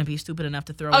Gotti wouldn't be stupid enough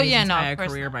to throw Oh, away his yeah, no, of entire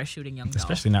course career not. by shooting Young Dolph.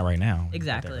 Especially not right now.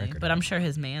 Exactly. But I'm sure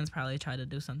his man's probably tried to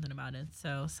do something about it.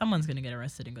 So someone's gonna get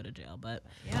arrested and go to jail. But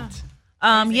Yeah.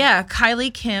 yeah,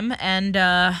 Kylie, Kim, and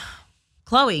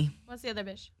Chloe What's the other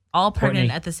bitch? all pregnant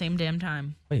Courtney. at the same damn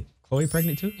time. Wait, Chloe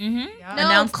pregnant too? Mm-hmm. Yeah. No,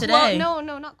 Announced today. No,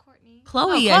 not Courtney.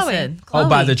 Chloe, Oh, I Chloe. said. Oh,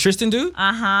 by Chloe. the Tristan dude?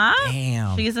 Uh-huh.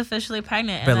 Damn. She's officially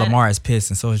pregnant. But and that- Lamar is pissed,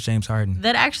 and so is James Harden.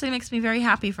 That actually makes me very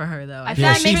happy for her, though. I Yeah, feel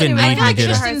like she's maybe been they needing really to get like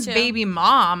her. her Tristan's too. baby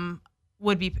mom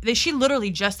would be. She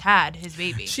literally just had his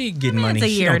baby. She getting I mean, money. it's a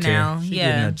She year don't care. now. She Yeah.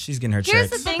 getting her, she's getting her Here's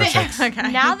checks. the thing. Her checks.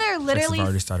 Okay. Now they're have literally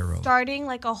already started rolling. starting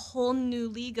like a whole new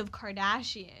league of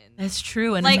Kardashians. That's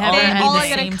true. And Like it's all they gonna be all the are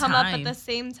gonna same come up time. at the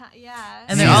same time. Yeah.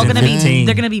 And they're all Season gonna be 15.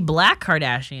 they're gonna be black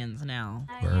Kardashians now.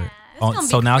 Word. It's gonna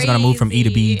So be now it's gonna move from E to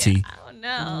BET. crazy. I don't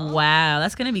know. Wow,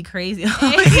 that's gonna be crazy. I knew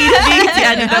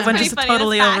that That's one pretty just funny.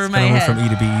 totally That's over fast. my Gonna move head. from E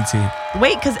to BET.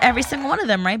 Wait, because every single one of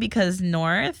them, right? Because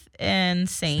North and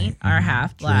Saint are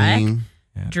half black. Dream.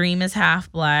 Dream is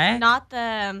half black. Not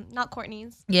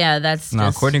Courtney's. Yeah, that's No,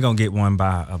 just, Courtney gonna get one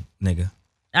by a nigga.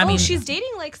 I mean, she's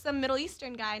dating like some Middle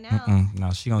Eastern guy now.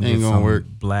 No, she gonna Ain't get gonna some work.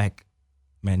 black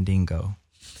Mandingo.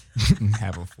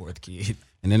 Have a fourth kid.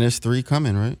 And then there's 3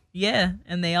 coming, right? yeah,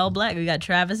 and they all black. We got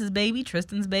Travis's baby,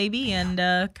 Tristan's baby, and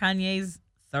Kanye's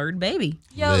third baby.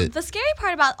 Yo, Lit. the scary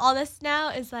part about all this now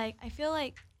is like I feel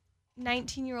like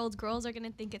 19-year-old girls are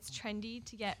gonna think it's trendy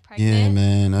to get pregnant. Yeah,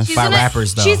 man. That's She's By gonna,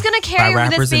 rappers, though. She's gonna carry By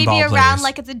this rappers and baby ball around players.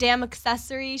 like it's a damn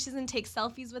accessory. She's gonna take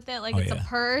selfies with it like Oh, it's yeah. a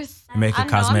purse. Make I a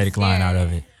don't know, I'm cosmetic line out of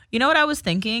scared. it. You know what I was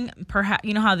thinking? Perhaps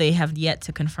you know how they have yet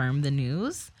to confirm the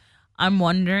news. I'm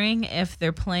wondering if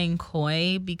they're playing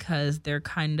coy because they're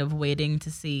kind of waiting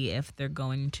to see if they're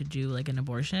going to do like an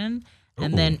abortion,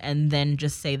 and then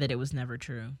just say that it was never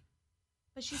true.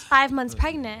 But she's 5 months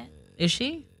pregnant. Is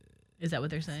she? Is that what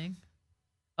they're saying?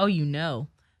 Oh, you know.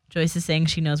 Joyce is saying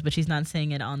she knows, but she's not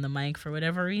saying it on the mic for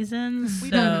whatever reason. We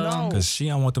don't know. Because she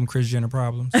don't want them Kris Jenner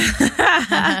problems.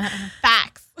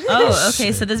 Facts. Oh,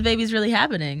 okay. So this baby's really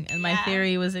happening, and my Yeah.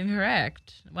 theory was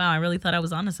incorrect. Wow, I really thought I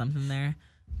was onto something there.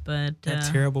 But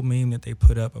That terrible meme that they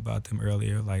put up about them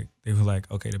earlier, like they were like,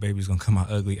 okay, the baby's gonna come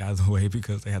out ugly either way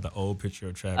because they had the old picture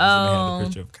of Travis and they had the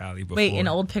picture of Kylie before. wait, an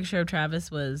old picture of Travis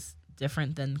was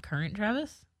different than current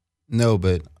Travis? No,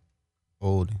 but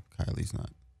old Kylie's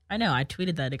not. I know. I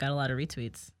tweeted that. It got a lot of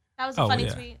retweets. That was a Oh, funny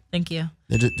yeah. tweet. Thank you.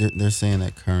 They're saying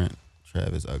that current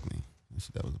Travis ugly.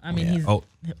 That was the I mean, point.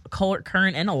 he's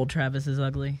current and old Travis is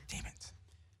ugly. Damn it.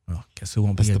 Well, guess who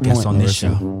won't That's be a the guest point, on this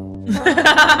Marissa. show?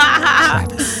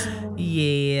 Travis.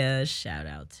 Yeah, shout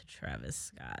out to Travis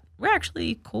Scott. We're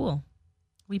actually cool.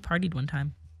 We partied one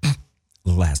time.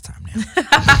 Last time now.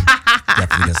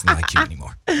 Definitely doesn't like you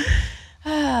anymore.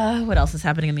 What else is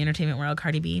happening in the entertainment world?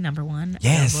 Cardi B, number one.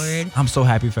 Yes. Billboard. I'm so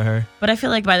happy for her. But I feel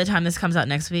like by the time this comes out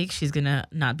next week, she's gonna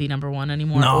not be number one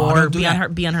anymore, No, or don't do be on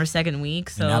that. her second week.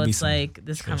 So that'd be it's some like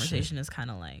this chill conversation is kind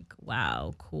of like,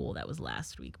 wow, cool. That was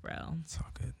last week, bro. It's all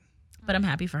good. But I'm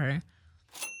happy for her.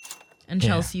 And Yeah.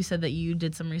 Chelsea, you said that you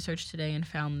did some research today and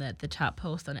found that the top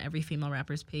post on every female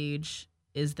rapper's page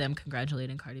is them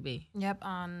congratulating Cardi B. Yep,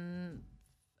 on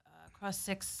across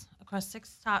six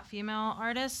top female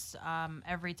artists.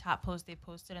 Every top post they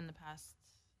posted in the past,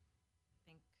 I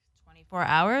think, 24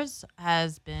 hours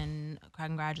has been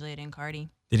congratulating Cardi.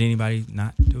 Did anybody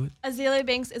not do it? Azalea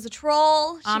Banks is a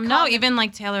troll. She No, called even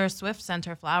like Taylor Swift sent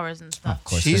her flowers and stuff. Of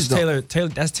course. She's That's Taylor.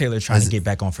 That's Taylor trying to get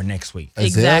back on for next week.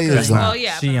 Azalea's Exactly. not- Oh,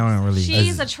 yeah, She don't really.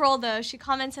 She's a troll though. She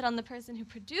commented on the person who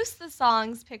produced the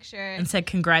song's picture. And said,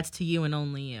 congrats to you and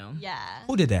only you. Yeah.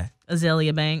 Who did that?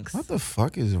 Azalea Banks. What the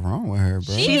fuck is wrong with her,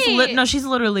 bro? She's she's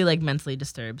literally like mentally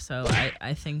disturbed. So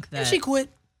I think that She quit.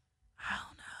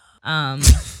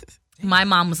 my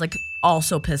mom was like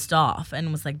also pissed off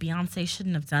and was like, Beyonce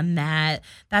shouldn't have done that.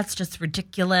 That's just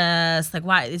ridiculous. Like,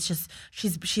 why? It's just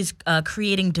she's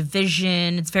creating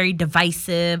division. It's very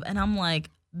divisive. And I'm like,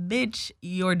 bitch,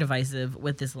 you're divisive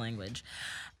with this language.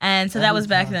 And so that was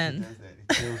back then.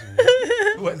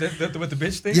 What the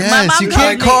bitch thing? Yes, My mom you called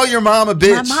can't me- call your mom a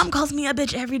bitch. My mom calls me a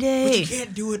bitch every day. You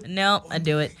can't do it. No, I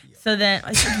do it. So then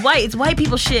it's white. It's white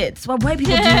people shit. It's what white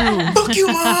people do. Fuck you,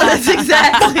 mom. That's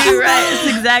exactly right.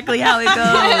 It's exactly how it goes.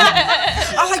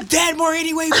 I like dad more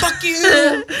anyway. Fuck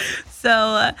you.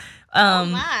 So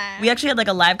my. we actually had like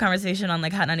a live conversation on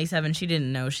like Hot 97. She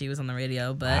didn't know she was on the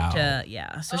radio, but Wow.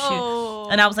 yeah. So Oh.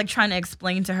 and I was like trying to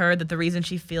explain to her that the reason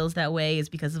she feels that way is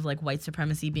because of like white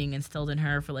supremacy being instilled in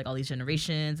her for like all these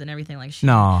generations and everything. Like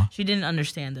she didn't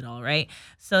understand it all, right?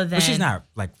 So then But she's not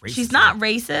like racist. She's not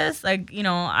racist. Like, you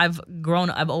know, I've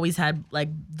always had like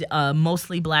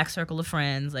mostly black circle of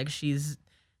friends. Like she's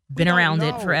been around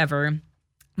it forever.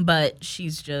 But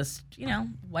she's just, you know,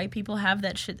 white people have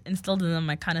that shit instilled in them,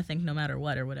 I kind of think, no matter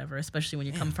what or whatever, especially when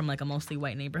you come from like a mostly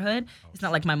white neighborhood. It's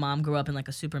not like my mom grew up in like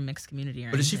a super mixed community or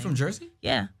But is she anything. from Jersey?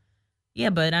 Yeah.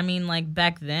 Yeah, but I mean, like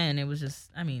back then it was just,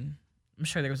 I mean, I'm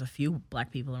sure there was a few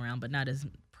black people around, but not as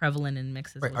prevalent and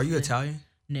mixed as Wait, what are you it is. Italian?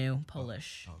 No,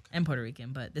 Polish and Puerto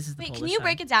Rican, but this is the Wait, Polish can you side.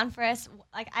 break it down for us?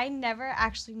 Like, I never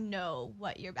actually know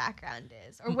what your background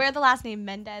is or where the last name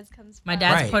Mendez comes from. My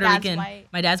dad's Right. Puerto Dad's Rican. white.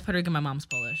 My dad's Puerto Rican. My mom's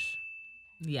Polish.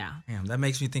 Yeah. Damn, that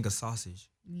makes me think of sausage.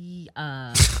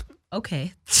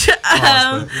 Okay.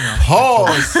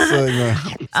 Pause, but, you know.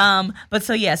 Pause. But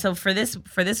so for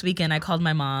this weekend, I called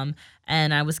my mom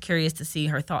and I was curious to see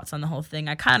her thoughts on the whole thing.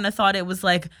 I kind of thought it was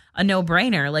like a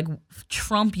no-brainer. Like,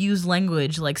 Trump used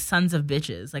language like sons of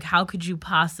bitches. Like, how could you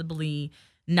possibly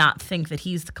not think that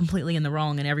he's completely in the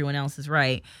wrong and everyone else is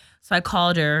right? So I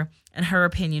called her, and her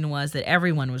opinion was that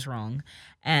everyone was wrong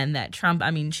and that Trump,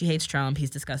 I mean, she hates Trump.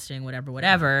 He's disgusting,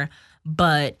 whatever.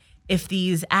 But if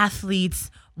these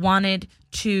athletes wanted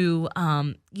to,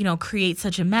 create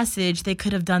such a message, they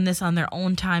could have done this on their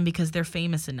own time because they're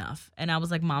famous enough. And I was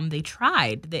like, Mom, they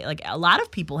tried. A lot of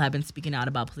people have been speaking out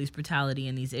about police brutality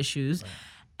and these issues. Right.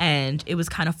 And it was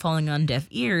kind of falling on deaf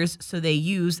ears. So they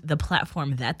use the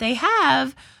platform that they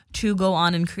have to go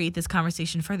on and create this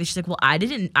conversation further. She's like, well, I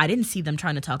didn't see them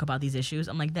trying to talk about these issues.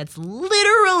 I'm like, that's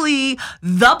literally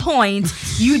the point.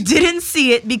 You didn't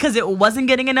see it because it wasn't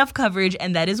getting enough coverage,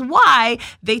 and that is why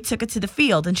they took it to the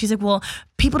field. And she's like, well,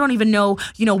 people don't even know,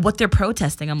 what they're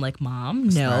protesting. I'm like, Mom,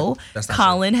 no.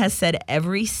 Colin has said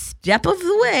every step of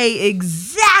the way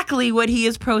exactly what he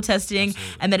is protesting.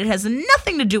 Absolutely. And that it has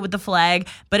nothing to do with the flag,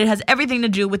 but it has everything to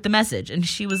do with the message. And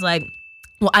she was like,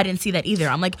 well, I didn't see that either.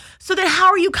 I'm like, so then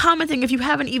how are you commenting if you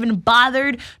haven't even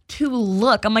bothered to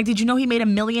look? I'm like, did you know he made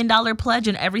 $1 million pledge,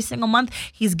 and every single month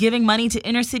he's giving money to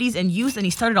inner cities and youth, and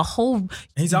he started a whole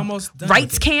he's almost done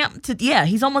rights camp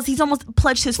he's almost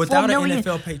pledged his without $4 million an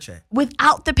NFL paycheck.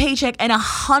 Without the paycheck, and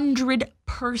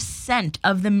 100%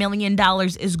 of the $1 million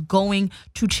is going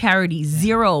to charity.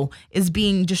 Zero is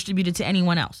being distributed to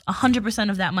anyone else. 100%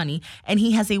 of that money, and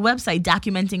he has a website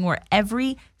documenting where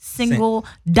every single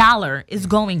dollar is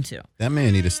going to. That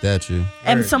man need a statue.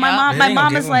 And so my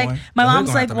mom is like, well, I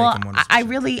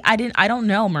don't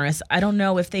know, Marissa. I don't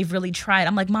know if they've really tried.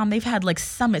 I'm like, Mom, they've had like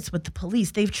summits with the police.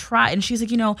 They've tried. And she's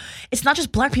like, it's not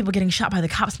just black people getting shot by the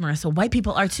cops, Marissa. White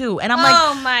people are too. And I'm like,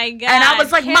 oh my God. And I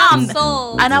was like,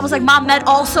 Canceled. Mom, that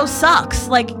also sucks.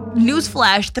 Like,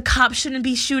 newsflash, the cops shouldn't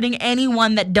be shooting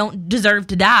anyone that don't deserve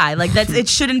to die. Like, it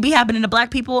shouldn't be happening to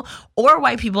black people or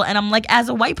white people. And I'm like, as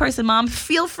a white person, Mom,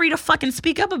 feel free to fucking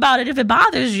speak up about it if it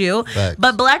bothers you. Facts.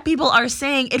 But black people are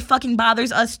saying it fucking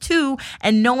bothers us too,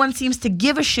 and no one seems to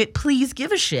give a shit. Please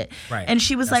give a shit. Right. And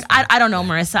she was like, I don't know,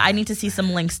 Marissa. I need to see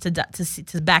some links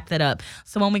to back that up.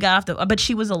 So when we got off but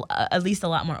she was at least a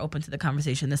lot more open to the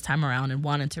conversation this time around and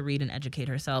wanted to read and educate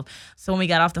herself. So when we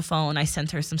got off the phone, I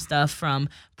sent her some stuff from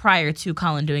prior to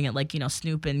Colin doing it. Like,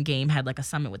 Snoop and Game had like a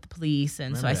summit with the police,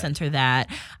 and so I sent her that.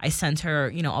 I sent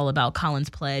her, all about Colin's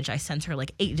pledge. I sent her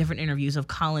like 8 different interviews of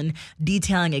Colin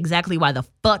detailing exactly why the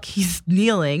fuck he's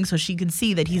kneeling, so she can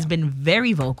see that he's been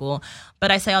very vocal.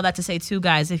 But I say all that to say too,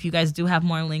 guys, if you guys do have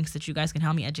more links that you guys can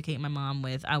help me educate my mom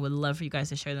with, I would love for you guys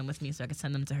to share them with me so I could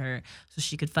send them to her so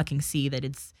she could fucking see that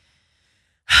it's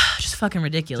just fucking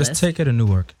ridiculous. Just take her to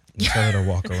Newark and tell her to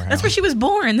walk around. That's where she was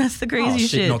born. That's the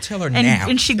craziest shit. No, tell her and, now.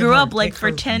 And she grew up like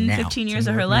for 10, 15 years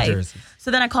of her life. So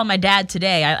then I called my dad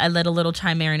today. I let a little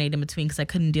time marinate in between because I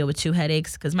couldn't deal with 2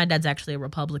 headaches because my dad's actually a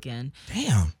Republican.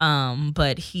 Damn.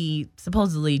 But he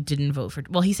supposedly didn't vote for,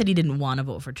 well, he said he didn't want to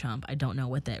vote for Trump. I don't know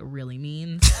what that really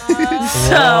means.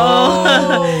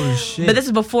 Oh, shit. But this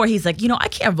is before he's like, I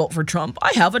can't vote for Trump.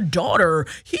 I have a daughter.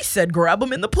 He said grab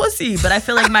him in the pussy. But I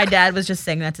feel like my dad was just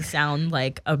saying that to sound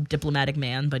like a diplomatic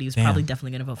man, but he was probably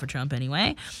definitely going to vote for Trump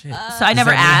anyway. So I never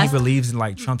asked. He believes in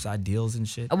like Trump's ideals and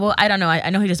shit. Well, I don't know.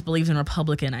 I know he just believes in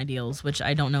Republican ideals, which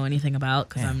I don't know anything about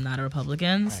because I'm not a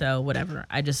Republican. Right. So whatever.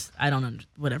 I don't know.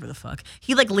 Whatever the fuck.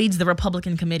 He like leads the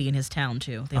Republican committee in his town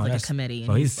too. They have like a committee.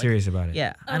 Oh, he's serious about it.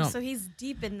 Yeah. So he's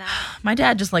deep in that. My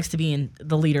dad just likes to be in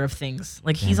the leader of things.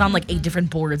 Like he's on like 8 different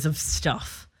boards of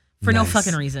stuff. For no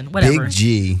fucking reason. Whatever. Big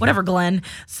G. Whatever, Glenn.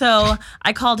 So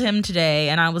I called him today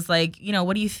and I was like,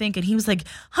 what do you think? And he was like,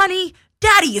 honey,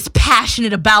 Daddy is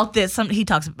passionate about this. He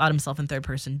talks about himself in third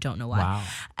person. Don't know why. Wow.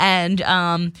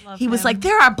 And he was like,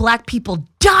 there are black people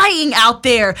dying out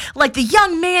there. Like the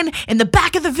young man in the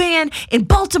back of the van in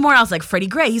Baltimore. I was like, Freddie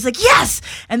Gray. He's like, yes.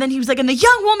 And then he was like, and the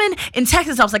young woman in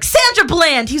Texas. I was like, Sandra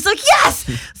Bland. He's like, yes.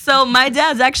 So my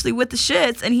dad's actually with the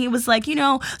shits. And he was like,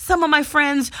 some of my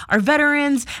friends are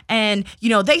veterans and,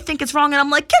 they think it's wrong. And I'm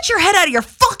like, get your head out of your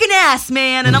fucking ass,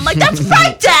 man. And I'm like, that's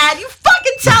right, Dad. You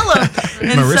fucking tell him.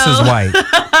 And Marissa's white.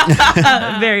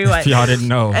 Very white. If y'all didn't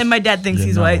know. And my dad thinks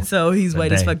he's white, so he's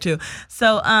white as fuck too.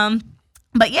 So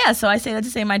But yeah, so I say that to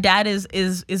say my dad is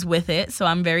with it. So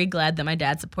I'm very glad that my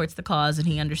dad supports the cause and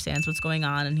he understands what's going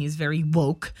on and he's very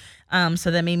woke.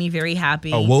 So that made me very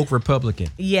happy. A woke Republican.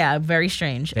 Yeah, very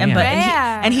strange. Damn.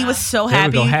 And he was so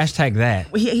happy. There we go. Hashtag that.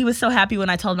 He was so happy when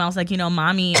I told him, I was like,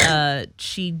 mommy,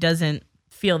 she doesn't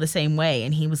feel the same way.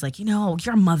 And he was like,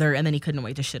 your mother. And then he couldn't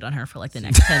wait to shit on her for like the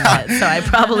next 10 minutes. So I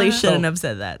probably shouldn't have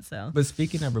said that. So. But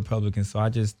speaking of Republicans, so I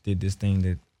just did this thing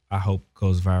that I hope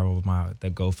goes viral with the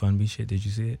GoFundMe shit. Did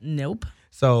you see it? Nope.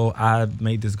 So I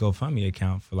made this GoFundMe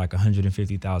account for like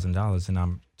 $150,000, and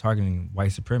I'm targeting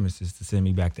white supremacists to send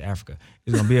me back to Africa.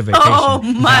 It's gonna be a vacation. Oh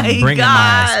my I'm bringing God. my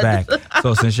ass back.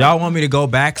 So since y'all want me to go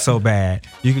back so bad,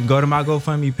 you can go to my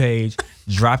GoFundMe page,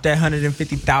 drop that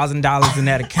 $150,000 in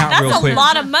that account real quick. That's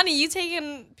a lot of money. You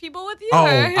taking people with you? Oh,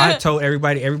 or? I told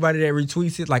everybody that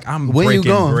retweets it, like I'm When breaking you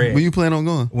going? bread. When you plan on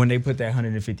going? When they put that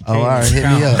 $150K. Oh, all right, hit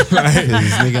me up. 'Cause,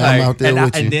 nigga, I'm out there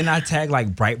with you. And then I tag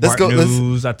like Breitbart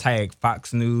News, I tag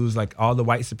Fox News, like all the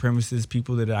white supremacist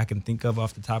people that I can think of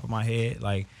off the top of my head.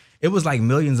 Like it was like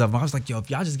millions of them. I was like, yo,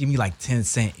 if y'all just give me like 10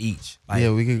 cents each. Like,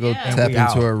 yeah, we could go tap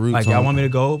into our roots. Like y'all want me to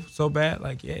go so bad?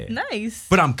 Like, yeah. Nice.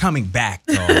 But I'm coming back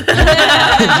though.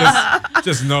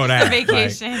 just know that.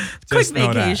 Vacation. Like, Quick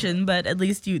vacation, but at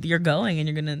least you're going and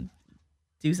you're gonna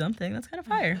do something. That's kind of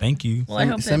fire. Thank you. Well, I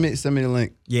hope send me the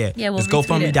link. Yeah. Yeah, we'll it's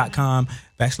retweet it.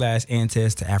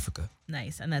 GoFundMe.com/Antes to Africa.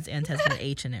 Nice. And that's Antes with an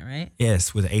H in it, right?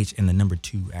 Yes, with an H and the number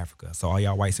 2 Africa. So all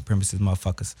y'all white supremacist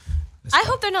motherfuckers. I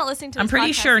hope they're not listening to this I'm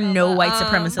pretty podcast, sure though, no but, white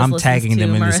supremacist I'm listens tagging them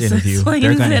to in this Marissa interview. They're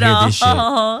Explains gonna it hear this shit.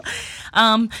 all.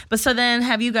 But so then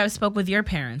have you guys spoke with your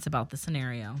parents about the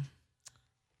scenario?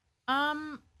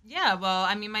 Yeah, well,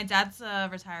 I mean, my dad's a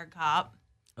retired cop.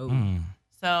 Oh.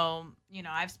 So,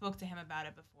 I've spoke to him about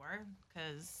it before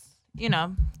because,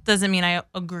 doesn't mean I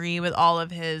agree with all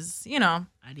of his,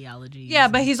 ideologies. Yeah,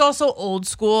 but he's also old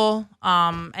school.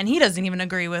 And he doesn't even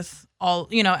agree with all,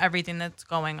 everything that's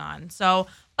going on. So,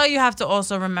 but you have to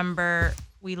also remember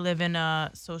we live in a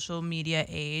social media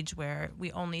age where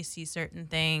we only see certain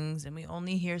things and we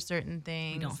only hear certain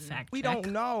things. We don't fact check. We don't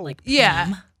know. Like,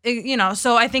 Yeah.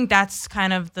 So I think that's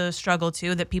kind of the struggle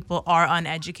too, that people are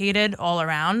uneducated all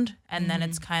around. And then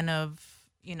it's kind of,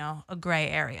 a gray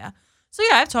area. So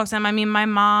yeah, I've talked to him. I mean, my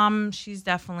mom, she's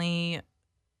definitely,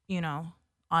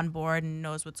 on board and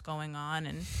knows what's going on.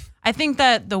 And I think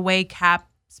that the way Cap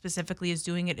specifically is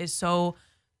doing it is so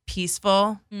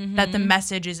peaceful that the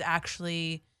message is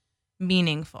actually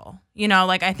meaningful.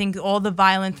 Like I think all the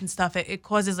violence and stuff, it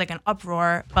causes like an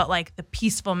uproar, but like the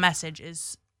peaceful message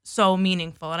is so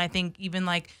meaningful. And I think even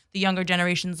like the younger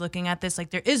generations looking at this, like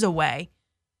there is a way,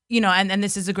 and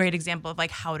this is a great example of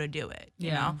like how to do it,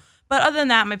 you know? But other than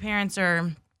that, my parents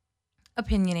are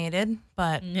opinionated,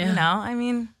 but I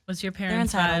mean, what's your they're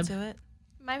parents' entitled vibe? to it.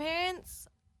 My parents,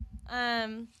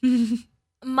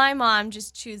 my mom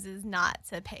just chooses not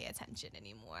to pay attention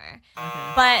anymore.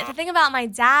 But the thing about my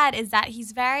dad is that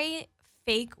he's very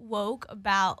fake woke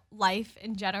about life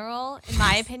in general, in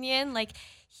my opinion. Like,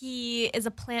 he is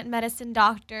a plant medicine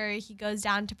doctor. He goes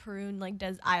down to Peru and like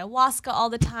does ayahuasca all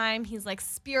the time. He's like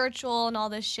spiritual and all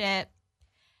this shit.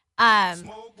 And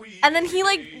then he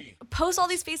like posts all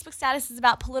these Facebook statuses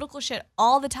about political shit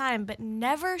all the time, but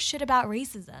never shit about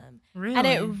racism. Really? And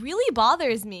it really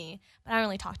bothers me. But I don't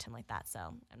really talk to him like that, so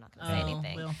I'm not gonna say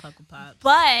anything. We don't fuck with pops.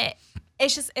 But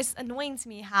it's annoying to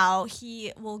me how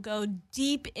he will go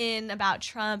deep in about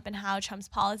Trump and how Trump's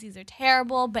policies are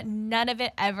terrible, but none of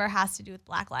it ever has to do with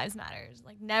Black Lives Matters.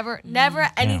 Like never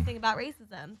anything about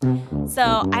racism.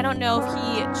 So I don't know if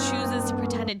he chooses to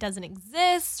pretend it doesn't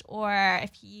exist or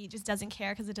if he just doesn't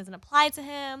care because it doesn't apply to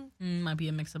him. Might be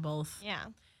a mix of both. Yeah.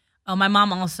 Oh, my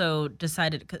mom also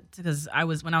decided, because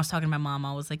when I was talking to my mom,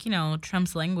 I was like,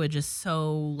 Trump's language is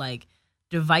so like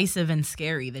divisive and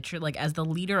scary that you're like, as the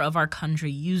leader of our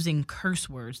country, using curse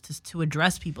words to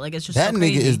address people. Like, it's just That so nigga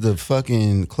crazy. is the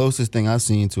fucking closest thing I've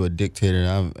seen to a dictator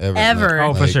I've ever.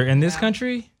 Oh, like, for sure. In this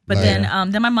country? But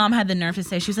Like- then my mom had the nerve to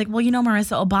say, she was like, well,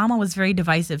 Marissa, Obama was very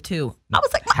divisive too. I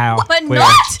was like, How? But Where?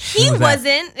 not he When was that?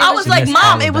 wasn't. It I was She like, missed all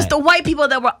Mom, of it was that. the white people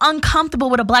that were uncomfortable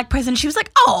with a black president. She was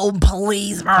like, oh,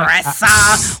 please,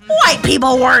 Marissa. White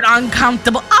people weren't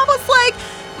uncomfortable. I was like,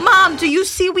 Mom, do you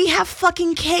see we have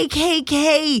fucking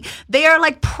KKK? They are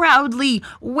like proudly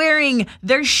wearing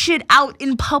their shit out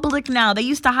in public now. They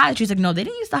used to hide. She's like, no, they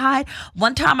didn't used to hide.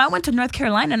 One time I went to North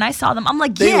Carolina and I saw them. I'm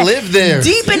like, They yeah, live there.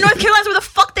 deep in North Carolina, where the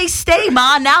fuck they stay,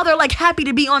 Ma. Now they're like happy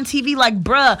to be on TV. Like,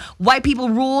 bruh, white people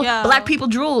rule, Yo. black people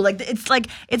drool. Like,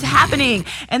 it's happening.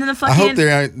 And then the fucking. I hope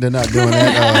they're not doing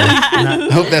that.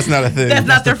 I hope that's not a thing. That's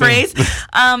not their phrase.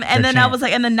 And then I chant. was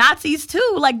like, and the Nazis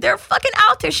too, like they're fucking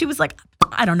out there. She was like,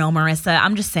 I don't know, Marissa.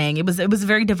 I'm just saying it was a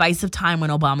very divisive time when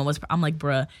Obama was. I'm like,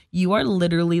 bruh, you are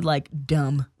literally like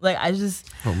dumb. Like I just.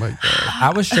 Oh my God.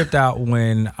 I was tripped out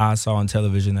when I saw on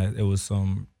television that it was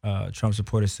some Trump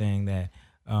supporters saying that,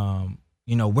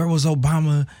 where was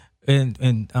Obama and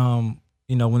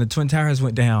when the Twin Towers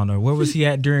went down, or where was he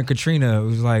at during Katrina? It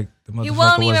was like the motherfucker He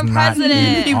wasn't even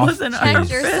president. He wasn't. Check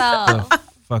yourself. What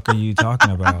the fuck are you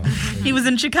talking about? He was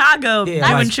in Chicago. Yeah,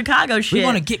 I'm like, in Chicago shit. We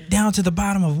want to get down to the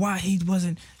bottom of why he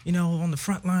wasn't, on the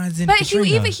front lines in But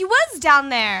Katrina. he was down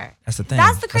there. That's the thing.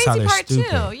 That's the That's how crazy they're part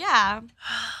stupid. too. Yeah.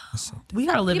 We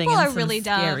are living People in are some really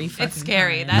dumb. scary It's fucking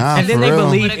scary. times. That's- Nah, And then for they real.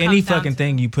 believe What it any comes down fucking to.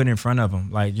 thing you put in front of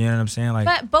them. Like, you know what I'm saying? Like,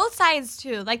 But both sides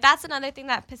too. Like that's another thing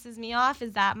that pisses me off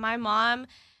is that my mom,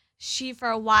 she for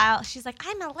a while, she's like,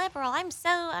 I'm a liberal. I'm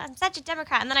such a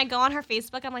Democrat. And then I go on her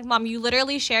Facebook. I'm like, Mom, you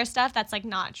literally share stuff that's like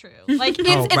not true. Like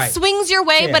it right. swings your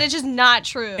way, Yeah. but it's just not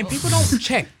true. and people don't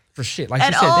check for shit. Like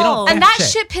At you said, they all. don't And that check.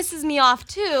 shit pisses me off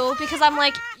too because I'm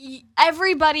like,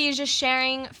 everybody is just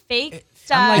sharing fake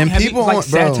stuff. I'm like, And have people you, like want-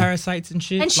 bro. satire sites and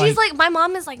shit. And she's like, my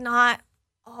mom is like not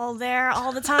all there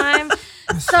all the time.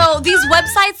 So these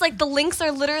websites, like the links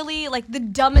are literally like the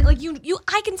dumbest. Like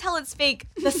I can tell it's fake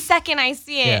the second I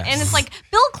see it. Yeah. And it's like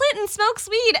Bill Clinton smokes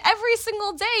weed every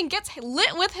single day and gets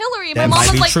lit with Hillary. That my mom might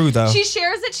was be like, true, though. she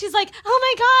shares it. She's like,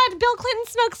 oh my God, Bill Clinton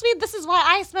smokes weed. This is why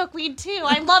I smoke weed too.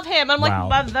 I love him. I'm Wow.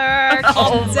 like, mother,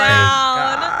 calm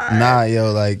down. Nah,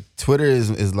 yo, like Twitter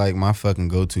is like my fucking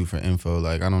go-to for info.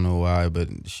 Like I don't know why, but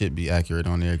shit be accurate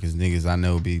on there because niggas I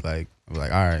know be like, all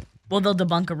right. Well, they'll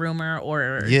debunk a rumor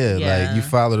or Yeah, like you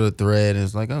follow the thread and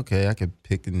it's like, okay, I could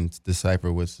pick and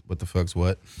decipher what the fuck's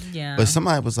what. Yeah. But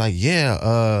somebody was like,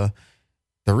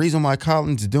 the reason why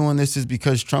Colin's doing this is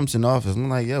because Trump's in office. I'm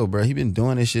like, yo, bro, he been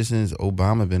doing this shit since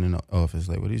Obama been in office.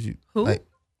 Like, what is you? Who? Like,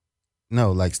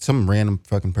 no, like some random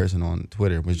fucking person on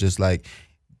Twitter was just like,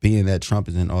 being that Trump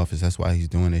is in office, that's why he's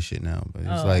doing this shit now. But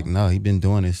it's like, no, he been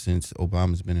doing this since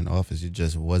Obama's been in office. It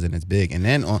just wasn't as big. And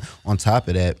then on top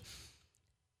of that,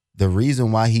 the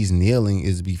reason why he's kneeling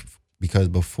is because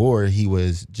before he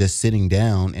was just sitting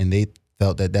down and they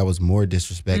felt that was more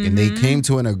disrespect. And they came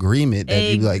to an agreement that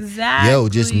he'd be like, yo,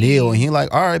 just kneel. And he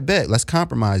like, all right, bet, let's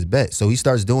compromise, bet. So he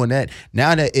starts doing that.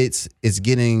 Now that it's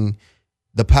getting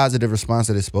the positive response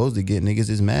that it's supposed to get, niggas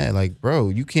is mad. Like, bro,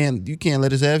 you can't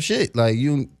let us have shit. Like,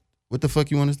 what the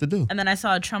fuck you want us to do? And then I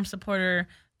saw a Trump supporter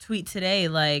tweet today,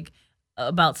 like,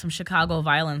 about some Chicago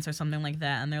violence or something like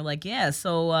that. And they're like, yeah,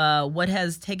 so what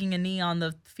has taking a knee on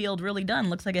the field really done?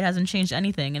 Looks like it hasn't changed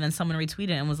anything. And then someone retweeted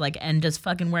and was like, and does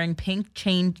fucking wearing pink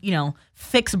change,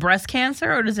 fix breast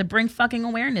cancer? Or does it bring fucking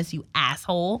awareness, you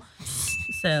asshole?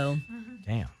 So.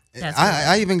 damn.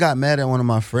 I even got mad at one of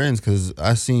my friends because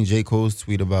I seen J. Cole's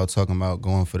tweet about talking about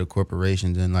going for the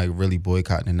corporations and like really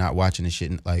boycotting and not watching the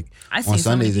shit like I see on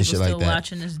so many Sundays and people shit like still that.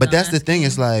 watching this But that's the dumbass thing. game.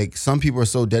 It's like some people are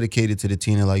so dedicated to the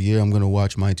team. They're like, yeah, I'm gonna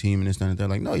watch my team and this and that. They're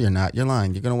like, no, you're not. You're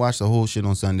lying. You're gonna watch the whole shit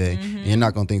on Sunday and you're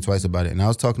not gonna think twice about it. And I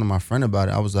was talking to my friend about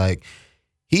it. I was like,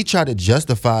 he tried to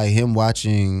justify him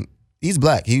watching. He's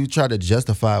black. He tried to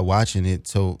justify watching it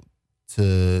to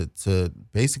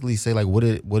basically say like what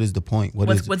is the point?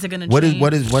 What's it gonna change?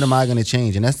 change? What am I gonna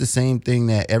change? And that's the same thing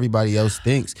that everybody else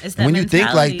thinks. It's that When you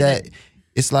think like mentality that,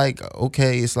 it's like,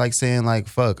 okay, it's like saying like,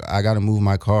 fuck, I gotta move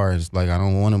my car. It's like I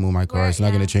don't wanna move my car. Right, It's not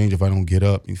yeah. gonna change if I don't get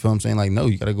up. You feel what I'm saying? Like, no,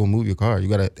 you gotta go move your car. You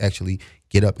gotta actually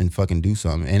get up and fucking do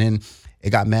something. And then I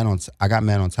got mad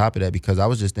on top of that because I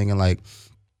was just thinking like,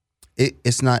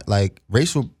 it's not like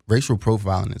racial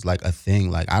profiling is like a thing.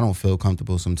 Like I don't feel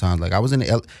comfortable sometimes. Like I was in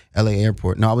the LA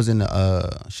airport. No, I was in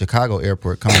the Chicago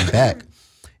airport coming back,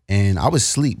 and I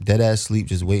was dead ass sleep,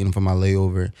 just waiting for my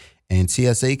layover. And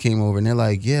TSA came over and they're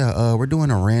like, yeah, we're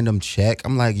doing a random check.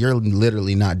 I'm like, you're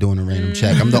literally not doing a random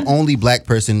check. I'm the only black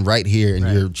person right here, and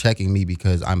you're checking me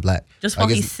because I'm black. Just while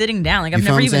Like, he's sitting down. Like, you I've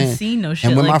feel never what I'm even saying? seen no shit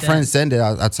And when like my that. friend said it,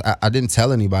 I didn't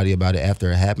tell anybody about it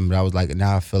after it happened, but I was like,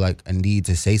 now I feel like I need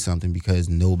to say something because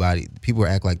people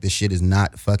act like this shit is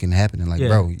not fucking happening. Like, Yeah.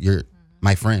 bro, you're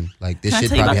my friend. Like, this Can I shit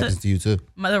tell you probably about happens to you too.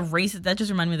 The racist, that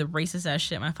just reminded me of the racist ass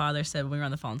shit my father said when we were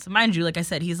on the phone. So mind you, like I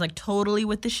said, he's like totally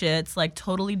with the shits, like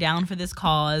totally down for this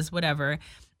cause, whatever.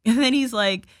 And then he's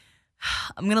like,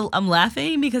 I'm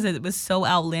laughing because it was so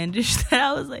outlandish that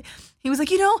I was like, he was like,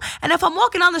 and if I'm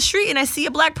walking on the street and I see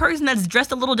a black person that's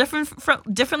dressed a little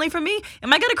differently from me,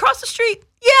 am I gonna cross the street?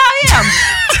 Yeah, I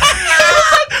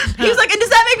am. he was like, and does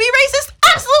that make me racist?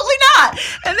 Absolutely not.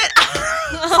 And then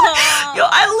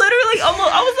I literally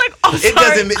I was like, oh,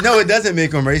 sorry. It doesn't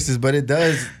make him racist, but it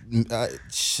does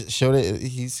show that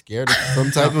he's scared of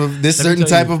some type of this certain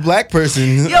type of black person.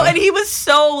 And he was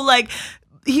so like,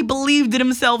 he believed in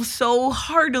himself so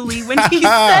heartily when he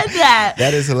said that.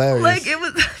 That is hilarious. Like it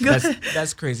was.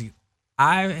 That's crazy.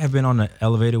 I have been on the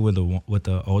elevator with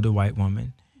the older white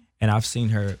woman, and I've seen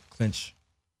her clench.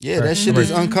 Yeah, that shit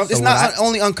is uncomfortable. It's not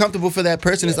only uncomfortable for that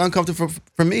person. It's uncomfortable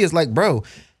for me. It's like, bro,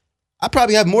 I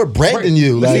probably have more bread than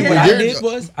you. Like, what I did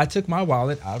was I took my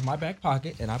wallet out of my back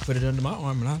pocket and I put it under my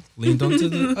arm and I leaned onto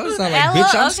the other side. Like,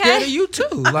 bitch, I'm scared of you too.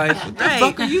 Like, what the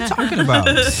fuck are you talking about?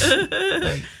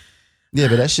 Like, yeah,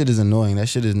 but that shit is annoying. That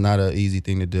shit is not an easy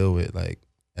thing to deal with, like,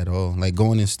 at all. Like,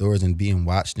 going in stores and being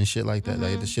watched and shit like that.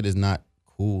 Like, this shit is not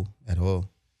cool at all.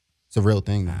 It's a real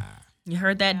thing, though. You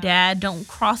heard that, Dad? Don't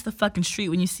cross the fucking street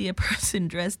when you see a person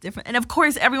dressed different. And of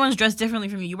course, everyone's dressed differently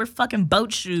from you. You wear fucking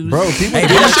boat shoes. Bro, people hey,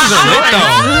 those shoes are lit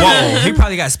though. Whoa, he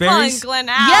probably got Sperry's.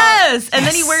 Yes, and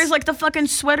then he wears like the fucking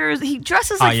sweaters. He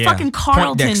dresses like fucking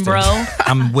Carlton, bro.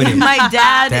 I'm with it. My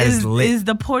dad is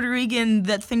the Puerto Rican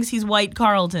that thinks he's white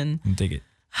Carlton. Dig it.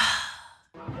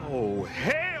 Oh,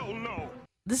 hell no.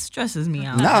 This stresses me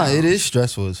out. Nah, it is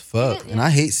stressful as fuck. And I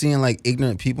hate seeing like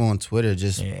ignorant people on Twitter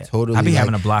just totally I be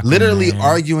having to block them, literally man.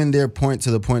 arguing their point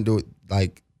to the point that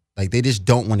like they just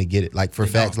don't want to get it. Like for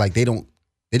facts, like they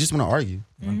just want to argue.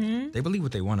 They believe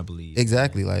what they want to believe.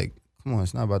 Exactly. Like, come on,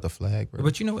 it's not about the flag, bro.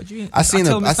 But you know what? I seen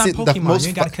the most you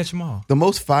ain't gotta catch them all. The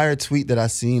most fire tweet that I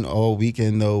seen all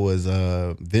weekend though was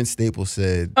Vince Staples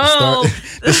said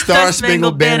the Star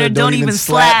Spangled Banner don't even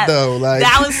slap though. Like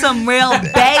that was some real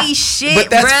bae shit.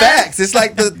 But that's bruh. facts. It's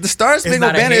like the Star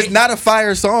Spangled Banner is not a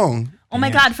fire song. Oh my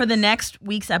God! For the next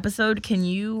week's episode, can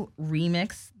you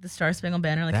remix the Star Spangled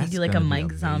Banner? Like, you do like a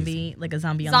Mike Zombie, like a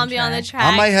zombie on the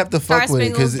track. I might have to fuck with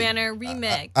it because Banner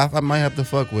remix. I might have to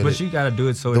fuck with it. But you gotta do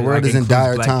it so the world is in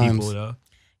dire times. People, though.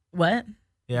 What?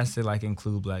 Yeah, I said like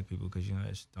include black people because you know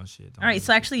that shit. All right,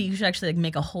 so actually, you should actually like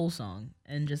make a whole song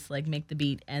and just like make the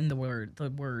beat and the words.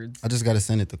 I just gotta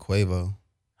send it to Quavo.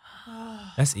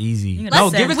 That's easy. No,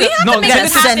 give it to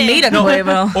send me to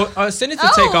Quavo. Or send it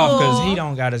to Takeoff because he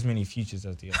don't got as many features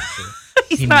as the other two.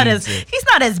 He's not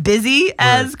as busy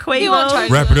as Quavo.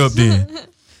 Wrap it up then.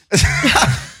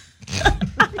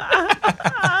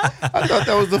 I thought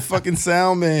that was the fucking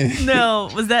sound man. No,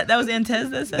 was that was Antez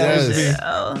that said yes. that?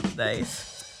 Oh,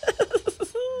 nice.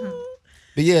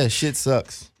 But yeah, shit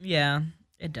sucks. Yeah,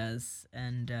 it does.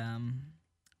 And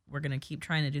we're going to keep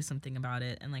trying to do something about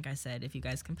it. And like I said, if you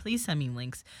guys can please send me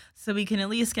links so we can at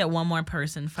least get one more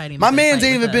person fighting. My man's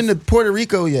ain't even been to Puerto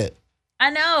Rico yet.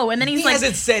 I know. And then he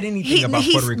hasn't said anything about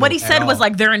Puerto Rico. What he said was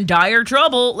like, they're in dire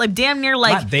trouble. Like damn near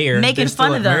like making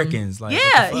fun of them. Americans. Like,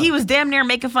 yeah, he was damn near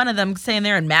making fun of them, saying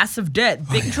they're in massive debt,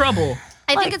 big trouble.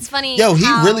 I think it's funny. Yo, he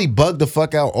really bugged the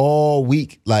fuck out all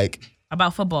week. Like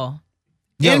about football.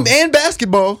 And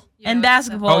basketball. And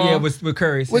basketball. Oh yeah, with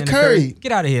Curry. With Curry.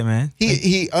 Get out of here, man.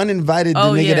 He uninvited the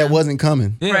nigga that wasn't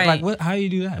coming. Yeah, right. like what? How you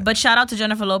do that? But shout out to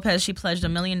Jennifer Lopez. She pledged $1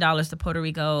 million to Puerto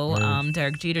Rico.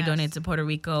 Derek Jeter donated to Puerto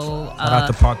Rico. Shout out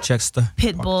to Parkchester.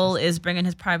 Pitbull is bringing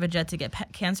his private jet to get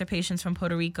cancer patients from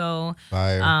Puerto Rico.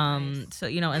 Fire. So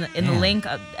you know, in the link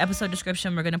episode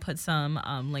description, we're gonna put some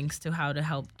links to how to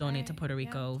help donate to Puerto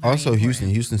Rico. Very also,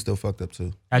 important. Houston still fucked up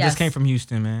too. I just came from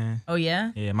Houston, man. Oh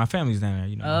yeah. Yeah, my family's down there.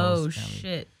 You know. Oh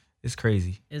shit. It's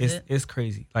crazy. It's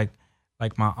crazy. Like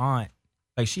my aunt,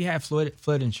 like she had flood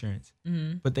insurance,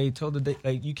 but they told her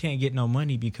like you can't get no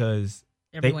money because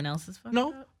everyone else is fucked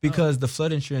up? because the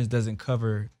flood insurance doesn't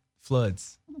cover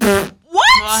floods.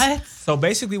 What? So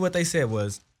basically, what they said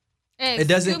was it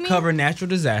doesn't cover natural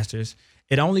disasters.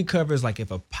 It only covers like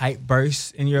if a pipe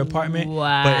bursts in your apartment.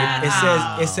 Wow. But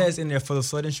it says in there for the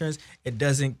flood insurance, it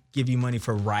doesn't give you money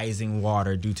for rising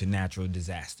water due to natural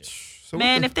disasters. So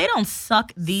man, if they don't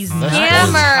suck these On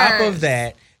top of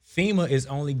that, FEMA is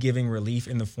only giving relief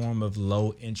in the form of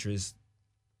low interest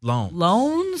loans.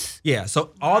 Loans? Yeah.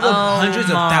 So all the hundreds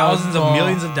of thousands of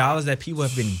millions of dollars that people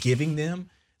have been giving them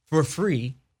for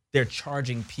free, they're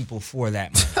charging people for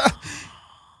that money.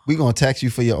 We gonna tax you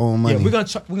for your own money. Yeah, we're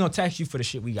gonna tax you for the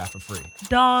shit we got for free.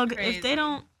 Dog, if they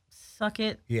don't suck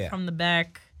it Yeah. from the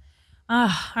back. All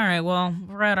right, well,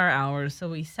 we're at our hours, so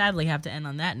we sadly have to end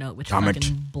on that note, which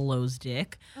fucking blows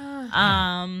dick.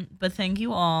 But thank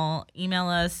you all. Email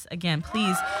us again,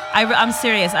 please. I'm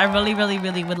serious. I really, really,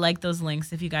 really would like those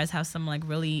links if you guys have some like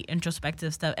really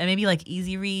introspective stuff and maybe like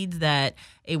easy reads that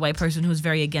a white person who's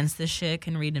very against this shit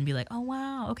can read and be like, oh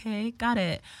wow, okay, got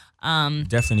it.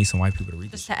 Definitely need some white people to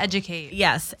read this. Just to educate.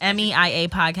 Yes,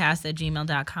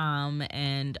 meiapodcast@gmail.com.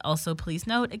 And also please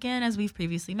note, again, as we've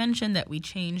previously mentioned, that we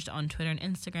changed on Twitter and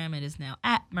Instagram. It is now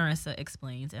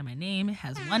 @MarissaExplains, and my name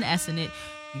has one S in it.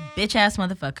 You bitch-ass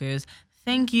motherfuckers.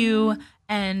 Thank you,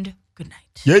 and good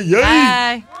night. Yeah.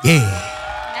 Bye. Yeah.